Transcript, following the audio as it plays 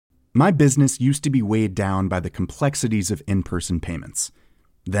My business used to be weighed down by the complexities of in-person payments.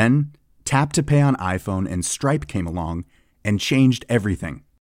 Then, Tap to Pay on iPhone and Stripe came along and changed everything.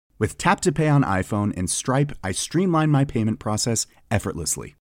 With Tap to Pay on iPhone and Stripe, I streamlined my payment process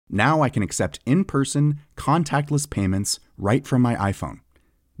effortlessly. Now I can accept in-person, contactless payments right from my iPhone.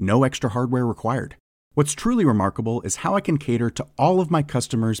 No extra hardware required. What's truly remarkable is how I can cater to all of my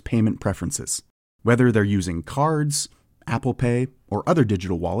customers' payment preferences. Whether they're using cards, Apple Pay, or other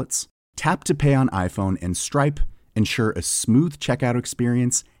digital wallets, Tap to Pay on iPhone and Stripe ensure a smooth checkout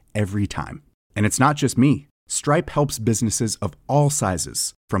experience every time. And it's not just me. Stripe helps businesses of all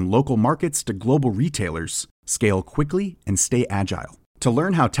sizes, from local markets to global retailers, scale quickly and stay agile. To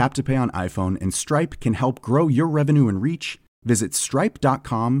learn how Tap to Pay on iPhone and Stripe can help grow your revenue and reach, visit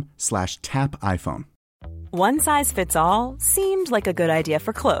stripe.com/tapiphone. One size fits all seemed like a good idea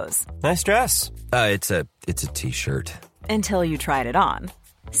for clothes. Nice dress. It's a t-shirt. Until you tried it on.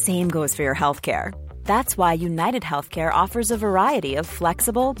 Same goes for your healthcare. That's why United Healthcare offers a variety of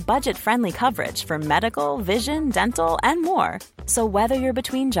flexible, budget-friendly coverage for medical, vision, dental, and more. So whether you're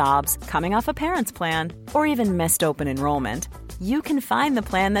between jobs, coming off a parent's plan, or even missed open enrollment, you can find the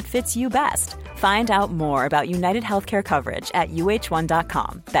plan that fits you best. Find out more about United Healthcare coverage at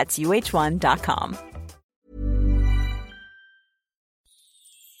uh1.com. That's uh1.com.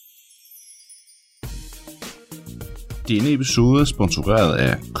 Denne episode er sponsoreret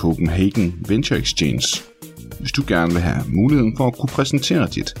af Copenhagen Venture Exchange. Hvis du gerne vil have muligheden for at kunne præsentere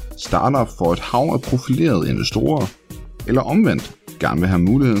dit startup for et hav af profilerede investorer, eller omvendt gerne vil have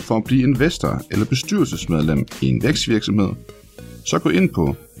muligheden for at blive investor eller bestyrelsesmedlem i en vækstvirksomhed, så gå ind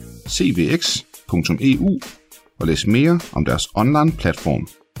på cvx.eu og læs mere om deres online platform.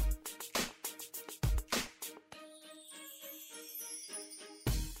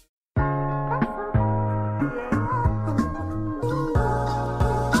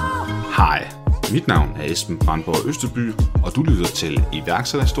 Hej, mit navn er Esben Brandborg Østerby, og du lytter til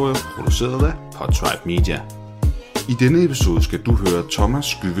iværksætterhistorier produceret af Podtribe Media. I denne episode skal du høre Thomas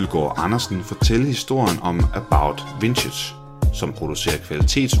Skyvelgaard Andersen fortælle historien om About Vintage, som producerer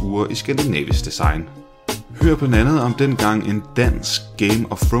kvalitetsure i skandinavisk design. Hør blandt andet om dengang en dansk Game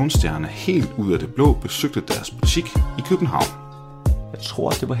of Thrones-stjerne helt ud af det blå besøgte deres butik i København. Jeg tror,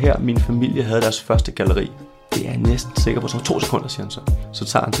 det var her, min familie havde deres første galleri. Det er jeg næsten sikker på. Så 2 sekunder, siger han så. Så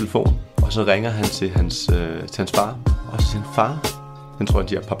tager han telefonen, og så ringer han til hans far. Og så siger han, far, den tror jeg,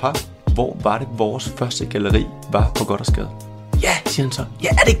 de er papa. Hvor var det, vores første galleri var på Godt og Skade? Ja, siger han så. Ja,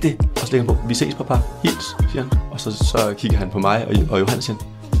 er det ikke det? Og så lægger han på, vi ses, papa. Hils, siger han. Og så kigger han på mig og Johannes, siger han,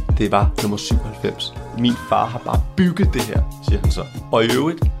 det var nummer 97. Min far har bare bygget det her, siger han så. Og i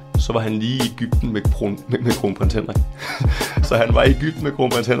øvrigt, så var han lige i Egypten med kronprins Henrik. Så han var i Egypten med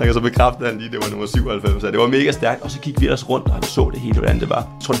kronprins Henrik, og så bekræftede han lige, det var nummer 97. Så det var mega stærkt, og så gik vi ellers rundt, og han så det hele, hvordan det var. Jeg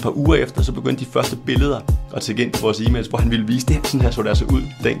tror, et par uger efter, så begyndte de første billeder at tække ind på vores e-mails, hvor han ville vise det. Sådan her så det altså ud,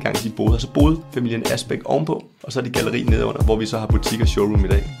 dengang de boede. Og så boede familien Asbæk ovenpå, og så er de galleri nedenunder, hvor vi så har butik og showroom i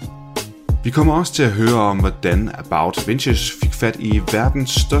dag. Vi kommer også til at høre om, hvordan About Vintage fik fat i verdens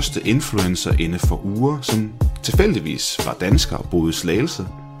største influencer inde for uger, som tilfældigvis var dansker og boede i Slagelse.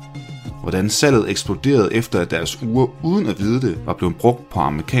 Hvordan salget eksploderede efter, at deres uger uden at vide det var blevet brugt på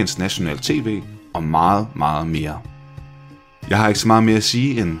amerikansk national tv, og meget, meget mere. Jeg har ikke så meget mere at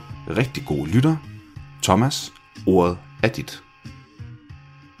sige end rigtig god lytter. Thomas, ordet er dit.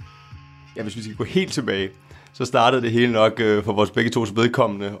 Ja, hvis vi skal gå helt tilbage, så startede det hele nok for vores begge tos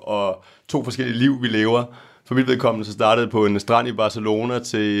vedkommende, og 2 forskellige liv, vi lever. For mit vedkommende så startede på en strand i Barcelona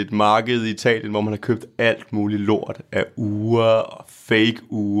til et marked i Italien, hvor man har købt alt muligt lort af uger og fake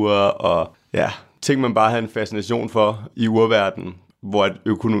uger og ja, ting man bare havde en fascination for i urverdenen, hvor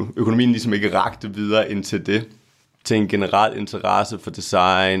økonomien ligesom ikke rakte videre ind til det. Til en generel interesse for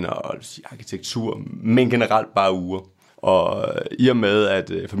design og arkitektur, men generelt bare uger. Og i og med,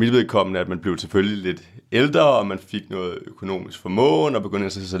 at for mit vedkommende, at man blev selvfølgelig lidt ældre, og man fik noget økonomisk formåen, og begyndte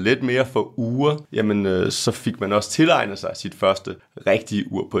at interessere sig lidt mere for uger, jamen så fik man også tilegnet sig sit første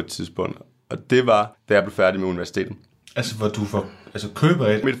rigtige ur på et tidspunkt. Og det var, da jeg blev færdig med universitetet. Altså, hvor du får køber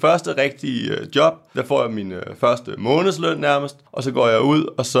et? Mit første rigtige job, der får jeg min første månedsløn nærmest, og så går jeg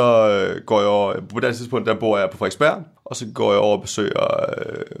ud, og så går jeg over, på det tidspunkt, der bor jeg på Frederiksberg, og så går jeg over og besøger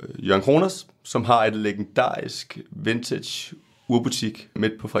Jørgen Kroners, som har et legendarisk vintage urbutik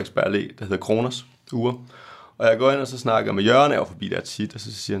midt på Frederiksberg Allé, der hedder Kroners Ure. Og jeg går ind og så snakker med Jørgen, og forbi der tit, og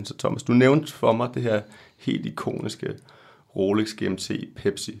så siger han så, Thomas, du nævnte for mig det her helt ikoniske Rolex GMT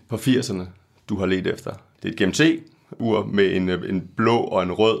Pepsi på 80'erne, du har let efter. Det er et GMT-ur med en blå og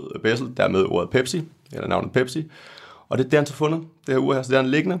en rød bezel, dermed ordet Pepsi, eller navnet Pepsi. Og det er der, han så fundet, det her ur her, så der er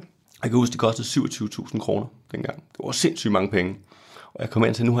han liggende. Jeg kan huske, det kostede 27.000 kroner dengang. Det var sindssygt mange penge. Og Og jeg kom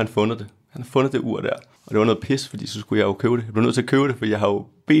ind til, nu har han fundet det. Han har fundet det ur der. Og det var noget pis, fordi så skulle jeg jo købe det. Jeg blev nødt til at købe det, fordi jeg har jo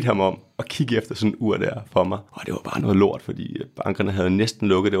bedt ham om at kigge efter sådan en ur der for mig. Og det var bare noget lort, fordi bankerne havde næsten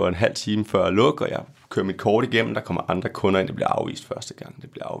lukket. Det var en halv time før at lukke, og jeg kørte mit kort igennem. Der kommer andre kunder ind. Det blev afvist første gang. Det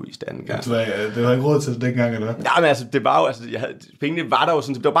blev afvist anden gang. Det var ikke råd til det dengang, eller hvad? Nej, men altså, det var jo, altså, pengene var der jo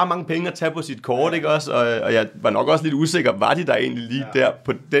sådan, det var bare mange penge at tage på sit kort, ikke også? Og jeg var nok også lidt usikker, var de der egentlig lige der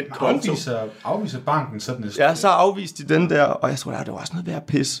på den konto? Afviser banken sådan et Ja, så afviste de den der, og jeg tror, det var også noget værd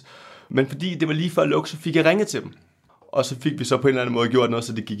pis. Men fordi det var lige før at lukke, så fik jeg ringet til dem. Og så fik vi så på en eller anden måde gjort noget,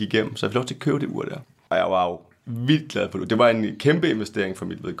 så det gik igennem. Så jeg fik lov til at købe det ur der. Og jeg var jo vildt glad for det. Det var en kæmpe investering for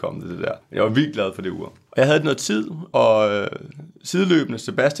mit vedkommende, det der. Jeg var vildt glad for det ur. Og jeg havde noget tid, og sideløbende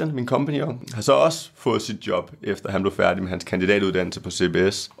Sebastian, min kompagnon, har så også fået sit job, efter han blev færdig med hans kandidatuddannelse på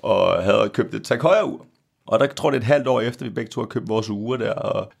CBS, og havde købt et Tag Heuer-ur. Og der tror jeg, det er et halvt år efter, vi begge to har købt vores ure der,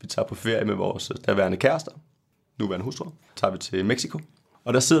 og vi tager på ferie med vores derværende kærester, nuværende hustru, tager vi til Mexico.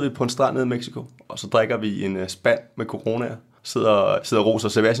 Og der sidder vi på en strand nede i Mexico, og så drikker vi en spand med coronaer. Sidder Rosa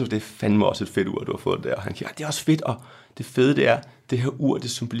og Sebastian, det er fandme også et fedt ur, du har fået der. Og han siger, det er også fedt, og det fede det er, det her ur, det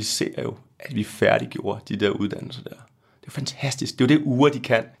symboliserer jo, at vi færdiggjorde de der uddannelser der. Det er fantastisk. Det er jo det ure, de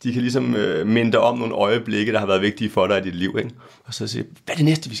kan. De kan ligesom minde dig om nogle øjeblikke, der har været vigtige for dig i dit liv, ikke? Og så siger, hvad er det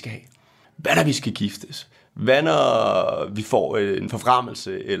næste, vi skal have? Hvad når vi skal giftes? Hvad når vi får en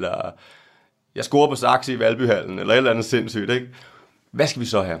forfremmelse, eller jeg scorer på Saxe i Valbyhallen, eller et eller andet sindssygt, ikke? Hvad skal vi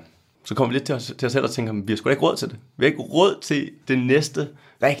så have? Så kommer vi lidt til os selv og tænker, vi har sgu da ikke råd til det. Vi har ikke råd til det næste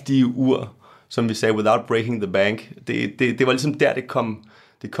rigtige ur, som vi sagde, without breaking the bank. Det var ligesom der,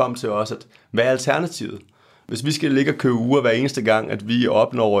 det kom til os, at hvad er alternativet? Hvis vi skal ligge og købe uger hver eneste gang, at vi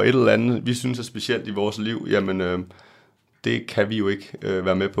opnår et eller andet, vi synes er specielt i vores liv, jamen det kan vi jo ikke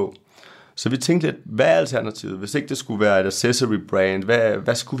være med på. Så vi tænkte lidt, hvad er alternativet? Hvis ikke det skulle være et accessory brand,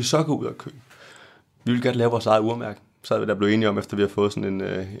 hvad skulle vi så gå ud og købe? Vi ville gerne lave vores eget urmærke. Så havde vi da blevet enige om, efter vi har fået sådan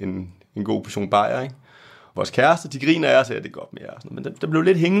en god portion bajer, ikke? Vores kæreste, de griner af os, og det er godt med jer. Men der blev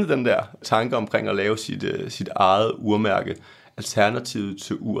lidt hængende den der tanke omkring at lave sit eget urmærke, alternativet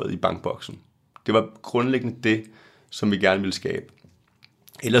til uret i bankboksen. Det var grundlæggende det, som vi gerne ville skabe.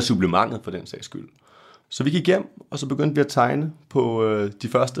 Eller supplementet for den sags skyld. Så vi gik hjem, og så begyndte vi at tegne på de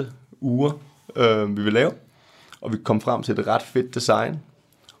første uger, vi ville lave. Og vi kom frem til et ret fedt design.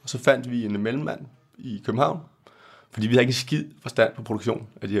 Og så fandt vi en mellemmand i København, fordi vi havde ikke skid forstand på produktion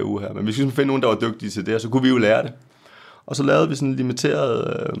af de her uger her. Men vi skulle finde nogen, der var dygtige til det, og så kunne vi jo lære det. Og så lavede vi sådan en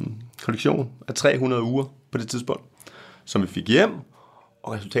limiteret kollektion af 300 uger på det tidspunkt, som vi fik hjem,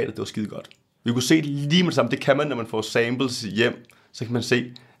 og resultatet, det var skide godt. Vi kunne se det lige med det samme. Det kan man, når man får samples hjem, så kan man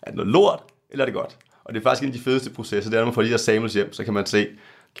se, er det noget lort, eller er det godt? Og det er faktisk en af de fedeste processer, det er, når man får de der samples hjem, så kan man se,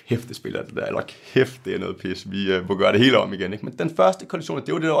 kæft, det spiller det der, eller kæft, det er noget pis, vi må gøre det hele om igen, ikke? Men den første kollektion,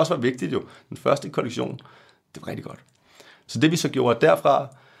 det var det, der også var vigtigt jo. Den første kollektion, det var rigtig godt. Så det vi så gjorde derfra,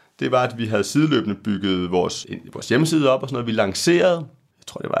 det var, at vi havde sideløbende bygget vores hjemmeside op og sådan noget. Vi lancerede, jeg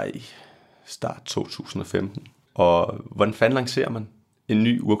tror det var i start 2015. Og hvordan fanden lancerer man en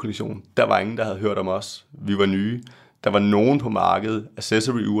ny urkollektion? Der var ingen, der havde hørt om os. Vi var nye. Der var nogen på markedet,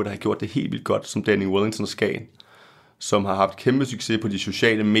 accessory-ure, der havde gjort det helt vildt godt, som Danny Wellington og Skagen, som har haft kæmpe succes på de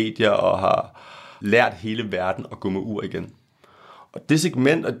sociale medier og har lært hele verden at gå med ur igen. Og det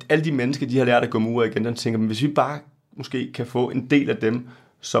segment, og alle de mennesker, de har lært at gå med ur igen, den tænker, men hvis vi bare måske kan få en del af dem,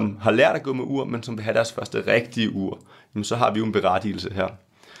 som har lært at gå med ur, men som vil have deres første rigtige ur, jamen så har vi jo en berettigelse her.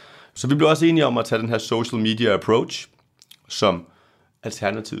 Så vi blev også enige om at tage den her social media approach, som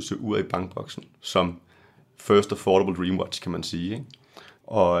alternativ til ur i bankboksen, som first affordable dreamwatch, kan man sige, ikke?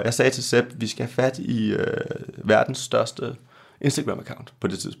 Og jeg sagde til Sepp, vi skal have fat i verdens største Instagram-account på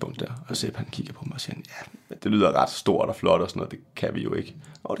det tidspunkt der. Og Sepp, han kigger på mig og siger, ja, det lyder ret stort og flot og sådan noget, det kan vi jo ikke.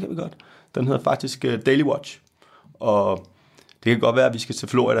 Det kan vi godt. Den hedder faktisk Daily Watch. Og det kan godt være, at vi skal til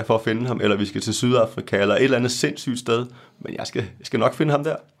Florida for at finde ham, eller vi skal til Sydafrika, eller et eller andet sindssygt sted. Men jeg skal nok finde ham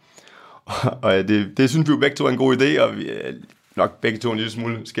der. Og det synes vi jo begge to er en god idé, og vi er nok begge to en lille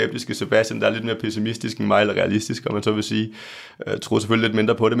smule skeptiske. Sebastian, der er lidt mere pessimistisk end mig, eller realistisk, om man så vil sige. Jeg tror selvfølgelig lidt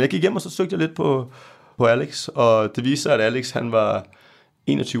mindre på det. Men jeg gik hjem, og så søgte jeg lidt på Alex, og det viste sig, at Alex, han var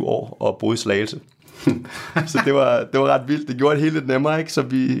 21 år og boede i Slagelse. Så det var ret vildt. Det gjorde det hele lidt nemmere, ikke? Så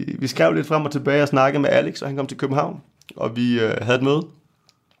vi skrev lidt frem og tilbage og snakkede med Alex, og han kom til København, og vi havde et møde.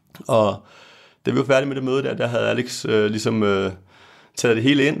 Og da vi var færdige med det møde der havde Alex taget det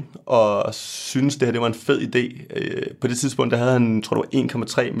hele ind, og synes det her, det var en fed idé. På det tidspunkt, der havde han, tror det var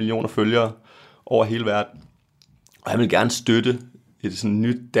 1,3 millioner følgere over hele verden. Og han ville gerne støtte et sådan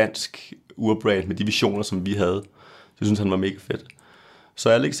nyt dansk urbrand med de visioner, som vi havde. Det synes han var mega fedt. Så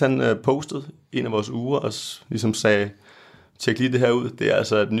Alex, han postede en af vores uger og ligesom sagde, tjek lige det her ud. Det er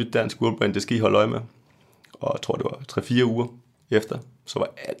altså et nyt dansk urbrand, det skal I holde øje med. Og jeg tror, det var 3-4 uger efter, så var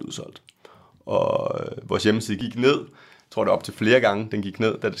alt udsolgt. Og vores hjemmeside gik ned. Jeg tror, det op til flere gange, den gik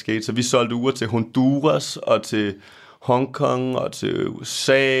ned, da det skete. Så vi solgte uger til Honduras og til Hongkong og til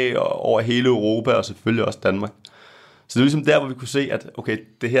USA og over hele Europa og selvfølgelig også Danmark. Så det var ligesom der, hvor vi kunne se, at okay,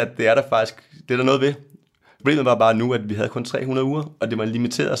 det her, det er der faktisk, det er der noget ved. Problemet var bare nu, at vi havde kun 300 uger, og det var en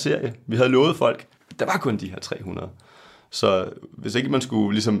limiteret serie. Vi havde lovet folk, der var kun de her 300. Så hvis ikke man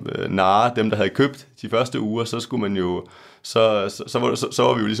skulle ligesom narre dem, der havde købt de første uger, så skulle man jo, så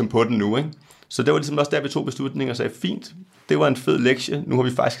var vi jo ligesom på den nu, ikke? Så det var ligesom også der, vi tog beslutninger og sagde, fint, det var en fed lektie. Nu har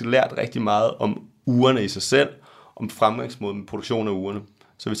vi faktisk lært rigtig meget om ugerne i sig selv, om fremgangsmåden med produktion af ugerne.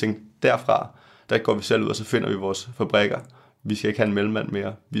 Så vi tænkte, derfra, der går vi selv ud, og så finder vi vores fabrikker. Vi skal ikke have en mellemmand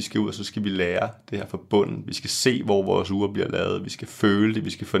mere. Vi skal ud, og så skal vi lære det her fra bunden. Vi skal se, hvor vores uger bliver lavet. Vi skal føle det, vi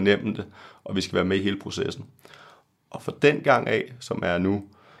skal fornemme det, og vi skal være med i hele processen. Og for den gang af, som er nu,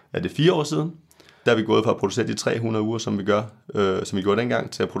 er det 4 år siden, der er vi gået fra at producere de 300 uger, som vi gjorde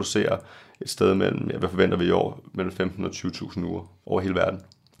dengang, til at producere et sted mellem, hvad forventer vi i år, mellem 15 og 20.000 uger over hele verden.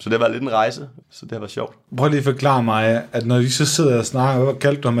 Så det har været lidt en rejse, så det har været sjovt. Prøv lige at forklare mig, at når de så sidder og snakker, hvad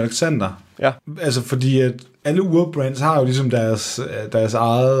kaldte du ham, Alexander? Ja. Altså fordi, at alle ugerbrands har jo ligesom deres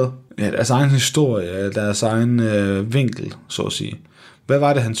egen historie, deres egen vinkel, så at sige. Hvad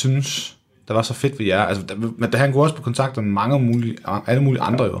var det, han synes, der var så fedt ved jer? Altså, men han går også på kontakter med alle mulige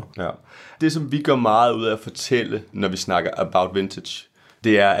andre jo. Ja. Det, som vi gør meget ud af at fortælle, når vi snakker about vintage,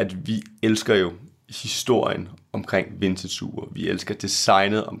 det er, at vi elsker jo historien omkring vintage-ure. Vi elsker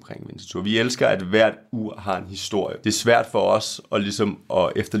designet omkring vintage-ure. Vi elsker, at hvert ur har en historie. Det er svært for os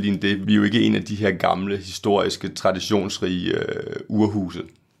at efterligne det. Vi er jo ikke en af de her gamle, historiske, traditionsrige urhuse,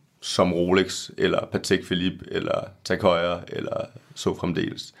 som Rolex, eller Patek Philippe, eller Tag Heuer, eller så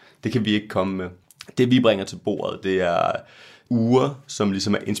fremdeles. Det kan vi ikke komme med. Det, vi bringer til bordet, det er ure, som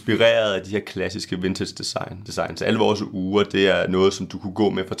ligesom er inspireret af de her klassiske vintage design. Så alle vores ure, det er noget, som du kunne gå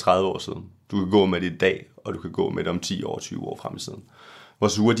med for 30 år siden. Du kan gå med det i dag, og du kan gå med det om 10 år, 20 år frem i tiden.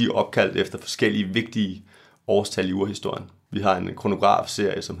 Vores ure, de er opkaldt efter forskellige vigtige årstal i urhistorien. Vi har en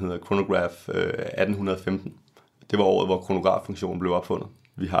kronograf-serie, som hedder Chronograph 1815. Det var året, hvor kronograffunktionen blev opfundet.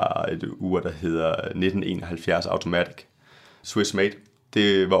 Vi har et ur, der hedder 1971 Automatic. Swiss Made.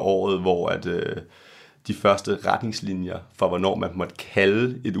 Det var året, hvor de første retningslinjer for, hvornår man måtte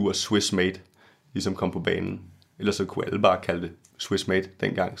kalde et ur Swiss Made, ligesom kom på banen. Ellers så kunne alle bare kalde det Swiss Made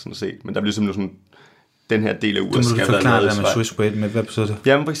dengang, sådan set. Men der blev simpelthen sådan, den her del af uret skal være noget. Du må forklare det med Swiss Made, med hvad betyder det?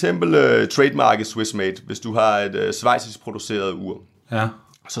 Jamen for eksempel trademarket Swiss Made. Hvis du har et schweizisk produceret ur, ja,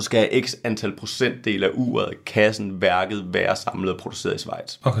 så skal x antal procentdel af uret, kassen, værket være samlet og produceret i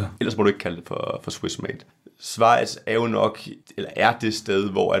Schweiz. Okay. Ellers må du ikke kalde det for Swiss Made. Schweiz er jo nok, eller er det sted,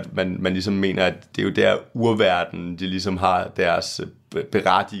 hvor at man ligesom mener, at det er jo der urverdenen, de ligesom har deres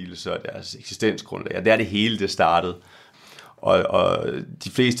berettigelse og deres eksistensgrundlag. Og der er det hele, det startede. Og de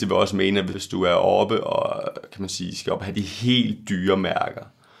fleste vil også mene, at hvis du er oppe og kan man sige, skal op og have de helt dyre mærker,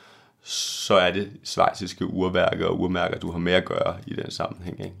 så er det schweiziske urværker og urmærker, du har med at gøre i den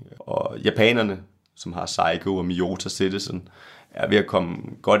sammenhæng. Ikke? Og japanerne, som har Seiko og Miyota Citizen, er ved at komme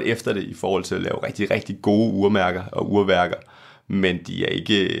godt efter det i forhold til at lave rigtig, rigtig gode urmærker og urværker, men de er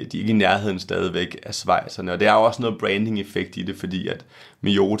ikke i nærheden stadigvæk af schweizerne. Og det er jo også noget branding-effekt i det, fordi at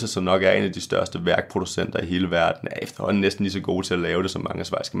Miyota, som nok er en af de største værkproducenter i hele verden, er efterhånden næsten lige så gode til at lave det som mange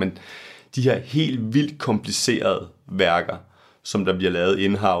schweiziske. Men de her helt vildt komplicerede værker, som der bliver lavet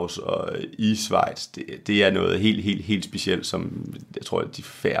in-house og i Schweiz, det er noget helt specielt, som jeg tror, at de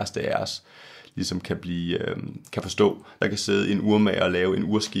færreste af os ligesom kan forstå. Der kan sidde en urmager og lave en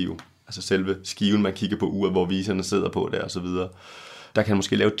urskive, altså selve skiven, man kigger på uret, hvor viserne sidder på der og så videre. Der kan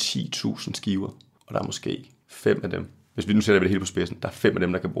måske lave 10.000 skiver, og der er måske 5 af dem. Hvis vi nu sætter det hele på spidsen, der er 5 af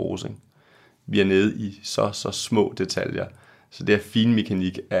dem, der kan bruges. Ikke? Vi er nede i så små detaljer. Så det er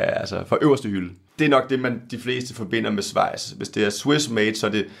finmekanik af, altså fra øverste hylde. Det er nok det, de fleste forbinder med Schweiz. Hvis det er Swiss made, så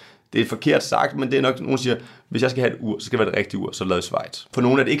er det er forkert sagt, men det er nok, nogen siger, hvis jeg skal have et ur, så skal det være det rigtige ur, så lavet i Schweiz. For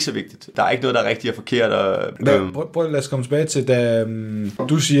nogle er det ikke så vigtigt. Der er ikke noget, der er rigtigt og forkert. Prøv lad os komme tilbage til, da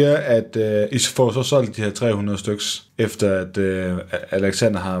du siger, at I får så solgt de her 300 styks, efter at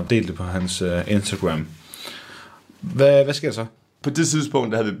Alexander har delt det på hans Instagram. Hvad sker der så? På det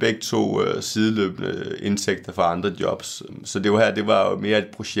tidspunkt, der havde vi begge to sideløbende indtægter fra andre jobs. Så det var jo mere et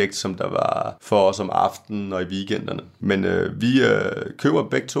projekt, som der var for os om aftenen og i weekenderne. Men vi køber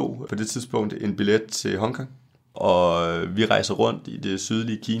begge to på det tidspunkt en billet til Hongkong. Og vi rejser rundt i det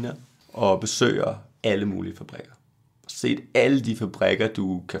sydlige Kina og besøger alle mulige fabrikker. Set alle de fabrikker,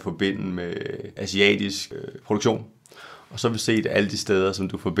 du kan forbinde med asiatisk produktion. Og så har vi set alle de steder, som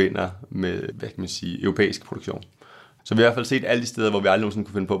du forbinder med, hvad kan man sige, europæisk produktion. Så vi har i hvert fald set alle de steder, hvor vi aldrig nogensinde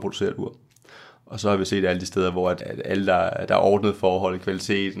kunne finde på at producere et ur. Og så har vi set alle de steder, hvor at alle, der er ordnet forhold,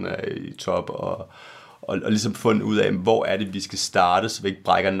 kvaliteten er i top, og ligesom fundet ud af, hvor er det, vi skal starte, så vi ikke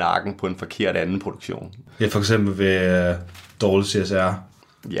brækker nakken på en forkert anden produktion. Ja, for eksempel ved dårlig CSR.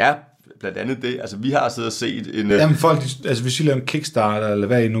 Ja, blandt andet det. Altså, vi har siddet og set en... Jamen folk, altså hvis vi laver en Kickstarter, eller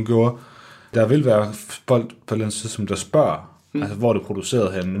hvad I nu gjorde, der vil være folk på et eller andet sted, som der spørger, altså hvor det er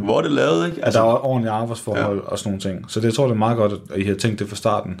produceret henne. Hvor er det lavet, ikke? Altså, der er ordentlige arbejdsforhold og sådan nogle ting. Så det, jeg tror, det er meget godt, at I har tænkt det fra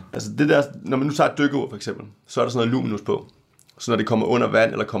starten. Altså det der, når man nu tager et dykkeur for eksempel, så er der sådan noget luminous på. Så når det kommer under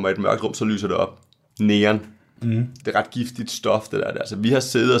vand, eller kommer i et mørkt rum, så lyser det op. Neon. Det er ret giftigt stof, det der. Altså, vi har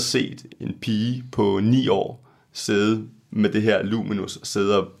siddet og set en pige på 9 år sidde med det her luminous, og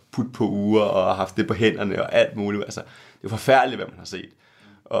sidde og putte på uger, og haft det på hænderne og alt muligt. Altså, det er forfærdeligt, hvad man har set.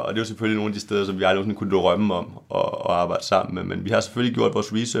 Og det er jo selvfølgelig nogle af de steder, som vi aldrig nogensinde kunne drømme om at arbejde sammen med. Men vi har selvfølgelig gjort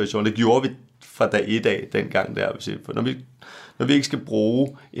vores research, og det gjorde vi fra dag 1 af, dengang der. For når vi ikke skal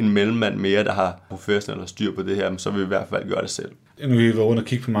bruge en mellemmand mere, der har professionelt styr på det her, så vil vi i hvert fald gøre det selv. Nu vi var rundt og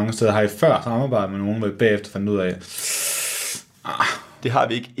kigge på mange steder. Har I før samarbejdet med nogen, hvor I bagefter fandt ud af? Det har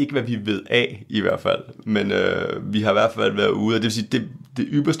vi ikke hvad vi ved af i hvert fald. Men vi har i hvert fald været ude. Det vil sige, det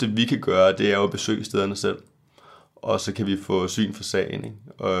ypperste vi kan gøre, det er jo at besøge stederne selv. Og så kan vi få syn for sagen. Ikke?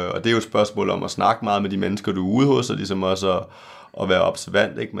 Og det er jo et spørgsmål om at snakke meget med de mennesker, du er ude hos, og ligesom også at være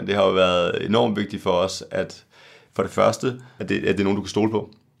observant. Ikke? Men det har jo været enormt vigtigt for os, at for det første, at det er nogen, du kan stole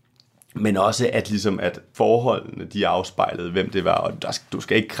på. Men også, at forholdene, de afspejlede, hvem det var. Og du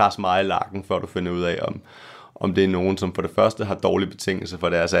skal ikke krasse meget i lakken, før du finder ud af, om det er nogen, som for det første har dårlige betingelser for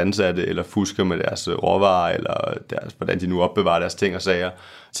deres ansatte, eller fusker med deres råvarer, eller hvordan de nu opbevarer deres ting og sager,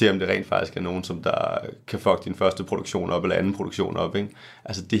 til om det rent faktisk er nogen, som der kan fuck din første produktion op, eller anden produktion op. Ikke?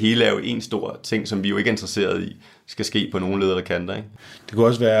 Altså det hele er jo en stor ting, som vi jo ikke er interesseret i, skal ske på nogle leder eller kanter. Ikke? Det kunne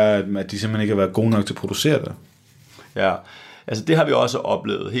også være, at de simpelthen ikke har været gode nok til at producere det. Ja, altså det har vi også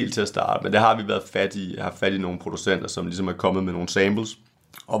oplevet helt til at starte, men det har vi været fat i nogle producenter, som ligesom er kommet med nogle samples,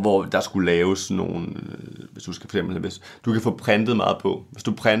 og hvor der skulle laves nogle, hvis du skal for eksempel, hvis du kan få printet meget på. Hvis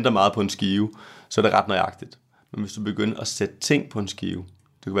du printer meget på en skive, så er det ret nøjagtigt. Men hvis du begynder at sætte ting på en skive,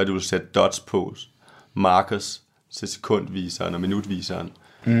 det kan være, at du vil sætte dots på, markers til sekundviseren og minutviseren.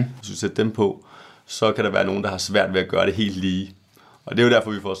 Hvis du sætter dem på, så kan der være nogen, der har svært ved at gøre det helt lige. Og det er jo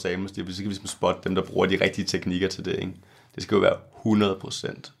derfor, vi får samples, så kan vi ligesom spotte dem, der bruger de rigtige teknikker til det. Ikke? Det skal jo være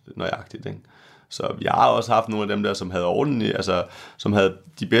 100% nøjagtigt. Ikke? Så jeg har også haft nogle af dem der, som havde ordentligt, altså som havde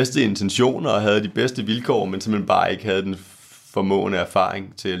de bedste intentioner og havde de bedste vilkår, men simpelthen bare ikke havde den formående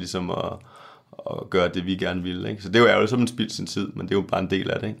erfaring til ligesom at gøre det, vi gerne ville. Ikke? Så det er jo som en spildt sin tid, men det er jo bare en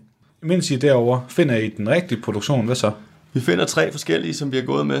del af det. Ikke? Mens I derovre, finder I den rigtige produktion, hvad så? Vi finder 3 forskellige, som vi har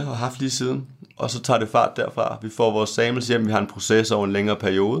gået med og haft lige siden, og så tager det fart derfra. Vi får vores samples hjem, vi har en proces over en længere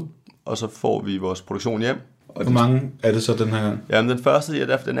periode, og så får vi vores produktion hjem. Hvor mange er det så den her gang? Jamen den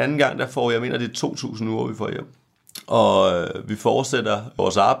første, den anden gang, der får jeg mener, det er 2.000 uger, vi får hjem. Og vi fortsætter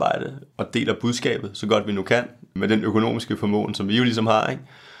vores arbejde og deler budskabet, så godt vi nu kan, med den økonomiske formåen, som vi jo ligesom har. Ikke?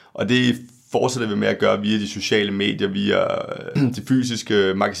 Og det fortsætter vi med at gøre via de sociale medier, via det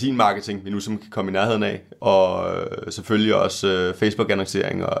fysiske magasinmarketing, vi nu som kan komme i nærheden af, og selvfølgelig også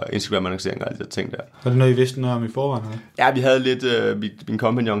Facebook-annoncering og Instagram-annoncering og alle de ting der. Var det noget, I vidste noget om i forvejen? Eller? Ja, vi havde lidt, min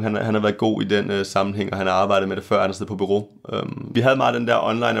kompagnon, han har været god i den sammenhæng, og han har arbejdet med det før, han sted på bureau. Vi havde meget den der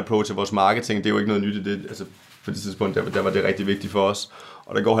online approach af vores marketing, det er jo ikke noget nyt i det, altså på det tidspunkt, der var det rigtig vigtigt for os.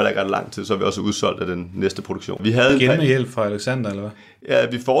 Og der går heller ikke ret lang tid, så er vi også udsolgt af den næste produktion. Vi havde igen med hjælp fra Alexander, eller hvad? Ja,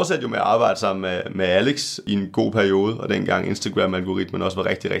 vi fortsatte jo med at arbejde sammen med Alex i en god periode, og dengang Instagram-algoritmen også var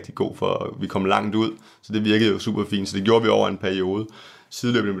rigtig, rigtig god, for vi kom langt ud, så det virkede jo super fint, så det gjorde vi over en periode.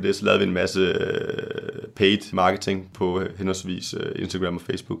 Sideløbende med det, så lavede vi en masse paid marketing på henholdsvis Instagram og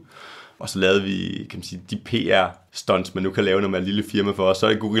Facebook. Og så lavede vi, kan man sige, de PR-stunts, man nu kan lave, når man er et lille firma for os. Så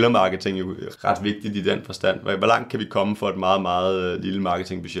er guerilla-marketing jo ret vigtigt i den forstand. Hvor langt kan vi komme for et meget, meget lille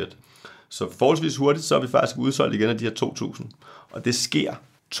marketingbudget? Så forholdsvis hurtigt, så er vi faktisk udsolgt igen af de her 2.000. Og det sker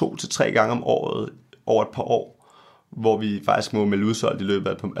 2-3 gange om året, over et par år, hvor vi faktisk må melde udsolgt i løbet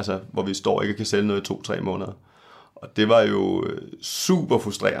af, altså hvor vi står ikke og kan sælge noget i 2-3 måneder. Og det var jo super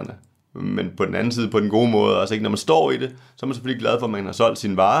frustrerende. Men på den anden side, på den gode måde, altså ikke når man står i det, så er man selvfølgelig glad for, at man har solgt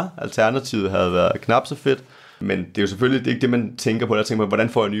sine varer. Alternativet havde været knap så fedt, men det er jo selvfølgelig ikke det, man tænker på. Der tænker man, hvordan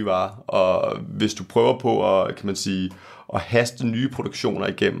får jeg nye varer? Og hvis du prøver på at, kan man sige, at haste nye produktioner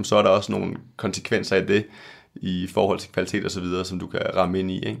igennem, så er der også nogle konsekvenser af det i forhold til kvalitet og så videre, som du kan ramme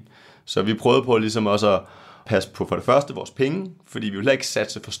ind i. Ikke? Så vi prøvede på ligesom også at passe på for det første vores penge, fordi vi ville ikke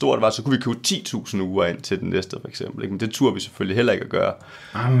satse for stort, så kunne vi købe 10.000 uger ind til den næste for eksempel. Ikke? Men det turde vi selvfølgelig heller ikke at gøre.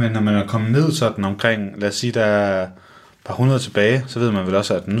 Men når man er kommet ned sådan omkring, lad os sige, der er par 100 tilbage, så ved man vel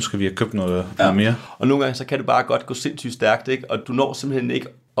også, at nu skal vi have købt noget mere. Og nogle gange så kan det bare godt gå sindssygt stærkt, ikke? Og du når simpelthen ikke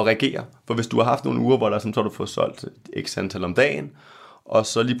at reagere. For hvis du har haft nogle uger, hvor der så har du fået solgt x antal om dagen, og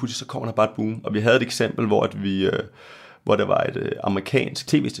så lige pludselig så kommer der bare et boom. Og vi havde et eksempel, hvor der var et amerikansk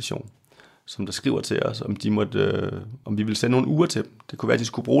tv-station, som der skriver til os, om vi ville sende nogle uger til dem. Det kunne være, at de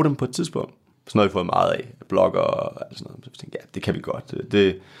skulle bruge dem på et tidspunkt. Sådan noget, vi fået meget af. Blogger og alt sådan noget. Så vi tænkte, ja, det kan vi godt.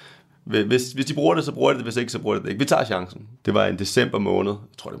 Hvis de bruger det, så bruger det. Hvis ikke, så bruger det ikke. Vi tager chancen. Det var en december måned.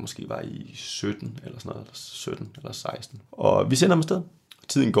 Jeg tror, det måske var i 17 eller sådan noget. Eller 17 eller 16. Og vi sender dem afsted.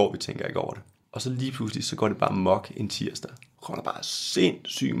 Tiden går, vi tænker ikke over det. Og så lige pludselig, så går det bare mok en tirsdag. Der kommer bare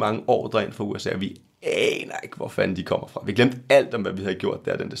sindssygt mange ordre ind fra USA. Vi aner ikke, hvor fanden de kommer fra. Vi glemte alt om, hvad vi havde gjort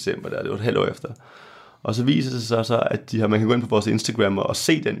der den december. Det var et halvt år efter. Og så viser det sig så, at man kan gå ind på vores Instagram og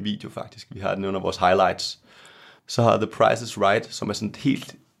se den video faktisk. Vi har den under vores highlights. Så har The Price is Right, som er sådan et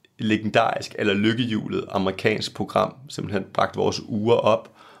helt legendarisk eller lykkehjulet amerikansk program, simpelthen bragt vores uger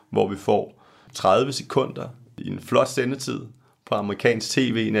op, hvor vi får 30 sekunder i en flot sendetid på amerikansk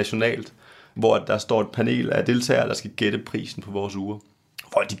tv nationalt, hvor der står et panel af deltagere, der skal gætte prisen på vores uger.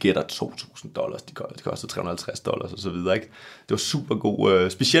 Folk, de gætter $2,000, de koster $350 og så videre, ikke? Det var super god,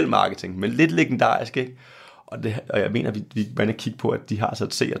 speciel marketing, men lidt legendarisk, ikke? Og jeg mener, vi kan kigge på, at de har så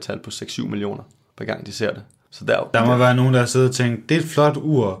et seertal på 6-7 millioner per gang, de ser det. Så der må være nogen, der har siddet og tænkt, det er et flot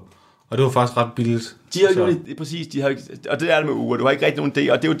ur, og det var faktisk ret billigt. De har jo præcis, og det er det med uger, du har ikke rigtig nogen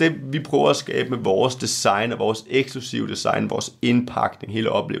idé, og det er jo det, vi prøver at skabe med vores design, og vores eksklusive design, vores indpakning, hele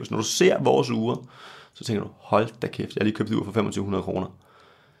oplevelsen. Når du ser vores uger, så tænker du, hold da kæft, jeg har lige købt et ur for 2500 kroner.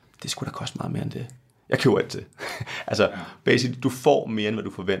 Det skulle da koste meget mere end det. Jeg køber ikke til. Altså, basically, du får mere, end hvad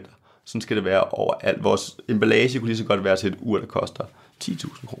du forventer. Sådan skal det være overalt. Vores emballage kunne lige så godt være til et ur, der koster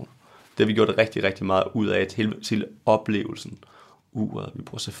 10.000 kroner. Det har vi gjort rigtig, rigtig meget ud af til oplevelsen. Uret. Vi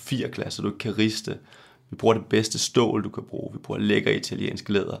bruger safirglas, så du ikke kan riste. Vi bruger det bedste stål, du kan bruge. Vi bruger lækker italiensk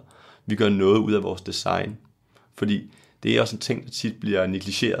læder. Vi gør noget ud af vores design. Fordi det er også en ting, der tit bliver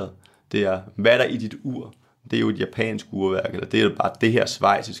negligeret. Det er, hvad er der i dit ur? Det er jo et japansk urværk, eller det er bare det her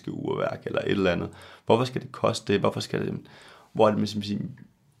schweiziske urværk, eller et eller andet. Hvorfor skal det koste det? Hvorfor skal det?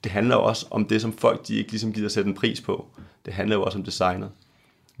 Det handler jo også om det, som folk de ikke ligesom gider sætte en pris på. Det handler jo også om designet.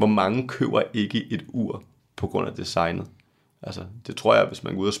 Hvor mange køber ikke et ur på grund af designet? Altså, det tror jeg, hvis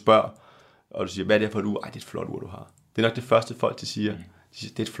man går ud og spørger, og du siger, hvad er det for et ur? Ej, det er et flot ur, du har. Det er nok det første folk, de siger. De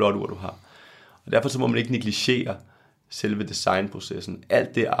siger, det er et flot ur, du har. Og derfor så må man ikke negligere selve designprocessen.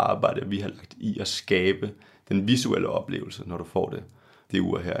 Alt det arbejde, vi har lagt i at skabe den visuelle oplevelse, når du får det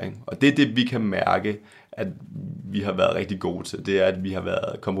ur her. Ikke? Og det er det, vi kan mærke, at vi har været rigtig gode til. Det er, at vi har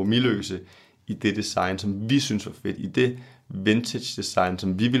været kompromisløse i det design, som vi synes var fedt. I det vintage design,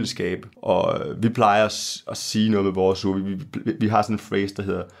 som vi vil skabe. Og vi plejer at sige noget med vores ur. Vi har sådan en phrase, der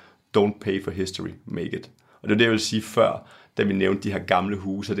hedder, don't pay for history, make it. Og det er det, jeg vil sige før, da vi nævnte de her gamle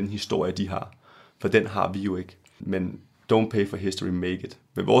huse og den historie, de har. For den har vi jo ikke. Men don't pay for history, make it.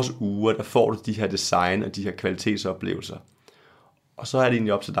 Med vores uger, der får du de her design og de her kvalitetsoplevelser. Og så er det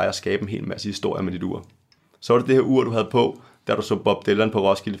egentlig op til dig at skabe en hel masse historier med dit ur. Så var det her ur, du havde på, da du så Bob Dylan på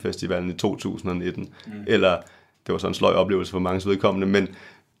Roskilde Festivalen i 2019. Eller, det var sådan en sløj oplevelse for mange vedkommende, men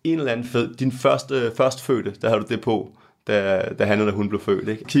en eller anden fed, din førstfødte, der havde du det på, da han eller hun blev født.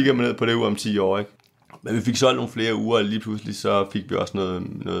 Ikke? Kigger man ned på det ur om 10 år, ikke? Men vi fik solgt nogle flere uger, og lige pludselig så fik vi også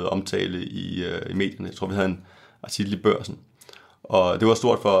noget omtale i medierne. Jeg tror, vi havde en artikel i Børsen. Og det var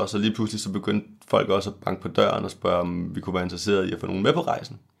stort for os, og lige pludselig så begyndte folk også at banke på døren og spørge, om vi kunne være interesseret i at få nogen med på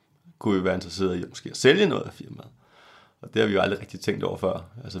rejsen. Kunne vi være interesseret i måske at sælge noget af firmaet? Og det har vi jo aldrig rigtig tænkt over før.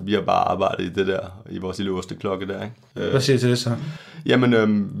 Altså, vi har bare arbejdet i det der, i vores lille osteklokke der, ikke? Hvad siger du til det så?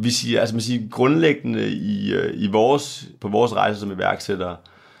 Jamen, vi siger, altså man siger, grundlæggende på vores rejse som iværksættere,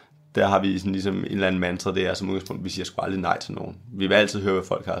 der har vi sådan ligesom en eller anden mantra, det er som udgangspunkt, vi siger sgu aldrig nej til nogen. Vi vil altid høre, hvad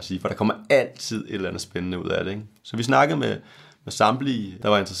folk har at sige, for der kommer altid et eller andet spændende ud af det, ikke? Så vi snakkede med samtlige, der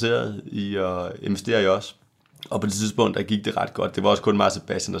var interesseret i at investere i os. Og på det tidspunkt, der gik det ret godt. Det var også kun mig og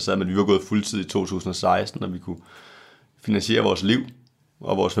Sebastian, der sad, men vi var gået fuldtid i 2016, og vi kunne finansiere vores liv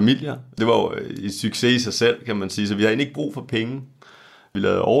og vores familier. Det var jo et succes i sig selv, kan man sige. Så vi havde egentlig ikke brug for penge. Vi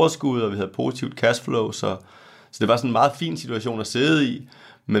lavede overskud, og vi havde positivt cashflow, så det var sådan en meget fin situation at sidde i.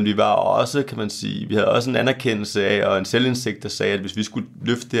 Men vi var også, kan man sige, vi havde også en anerkendelse af, og en selvindsigt, der sagde, at hvis vi skulle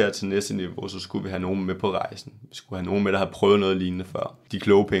løfte det her til næste niveau, så skulle vi have nogen med på rejsen. Vi skulle have nogen med, der har prøvet noget lignende før. De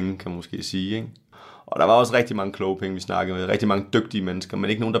kloge penge, kan man måske sige, ikke? Og der var også rigtig mange kloge penge, vi snakkede med. Rigtig mange dygtige mennesker, men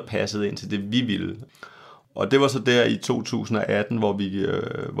ikke nogen, der passede ind til det, vi ville. Og det var så der i 2018, hvor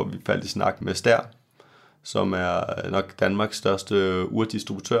vi faldt i snak med Stær, som er nok Danmarks største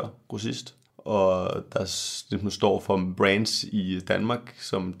urdistributør, grossist. Og der står for brands i Danmark,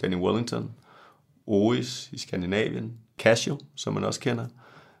 som Danny Wellington, Oris i Skandinavien, Casio, som man også kender,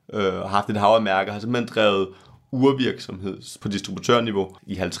 har haft et hav af mærker, har simpelthen drevet urvirksomhed på distributørniveau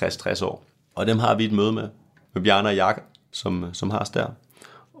i 50-60 år. Og dem har vi et møde med Bjarne og Jakob, som har os der.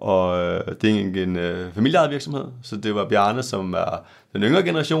 Og det er en familieejet virksomhed, så det var Bjarne, som er den yngre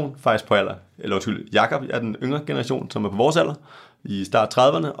generation, faktisk på alder, eller Jakob er den yngre generation, som er på vores alder, i start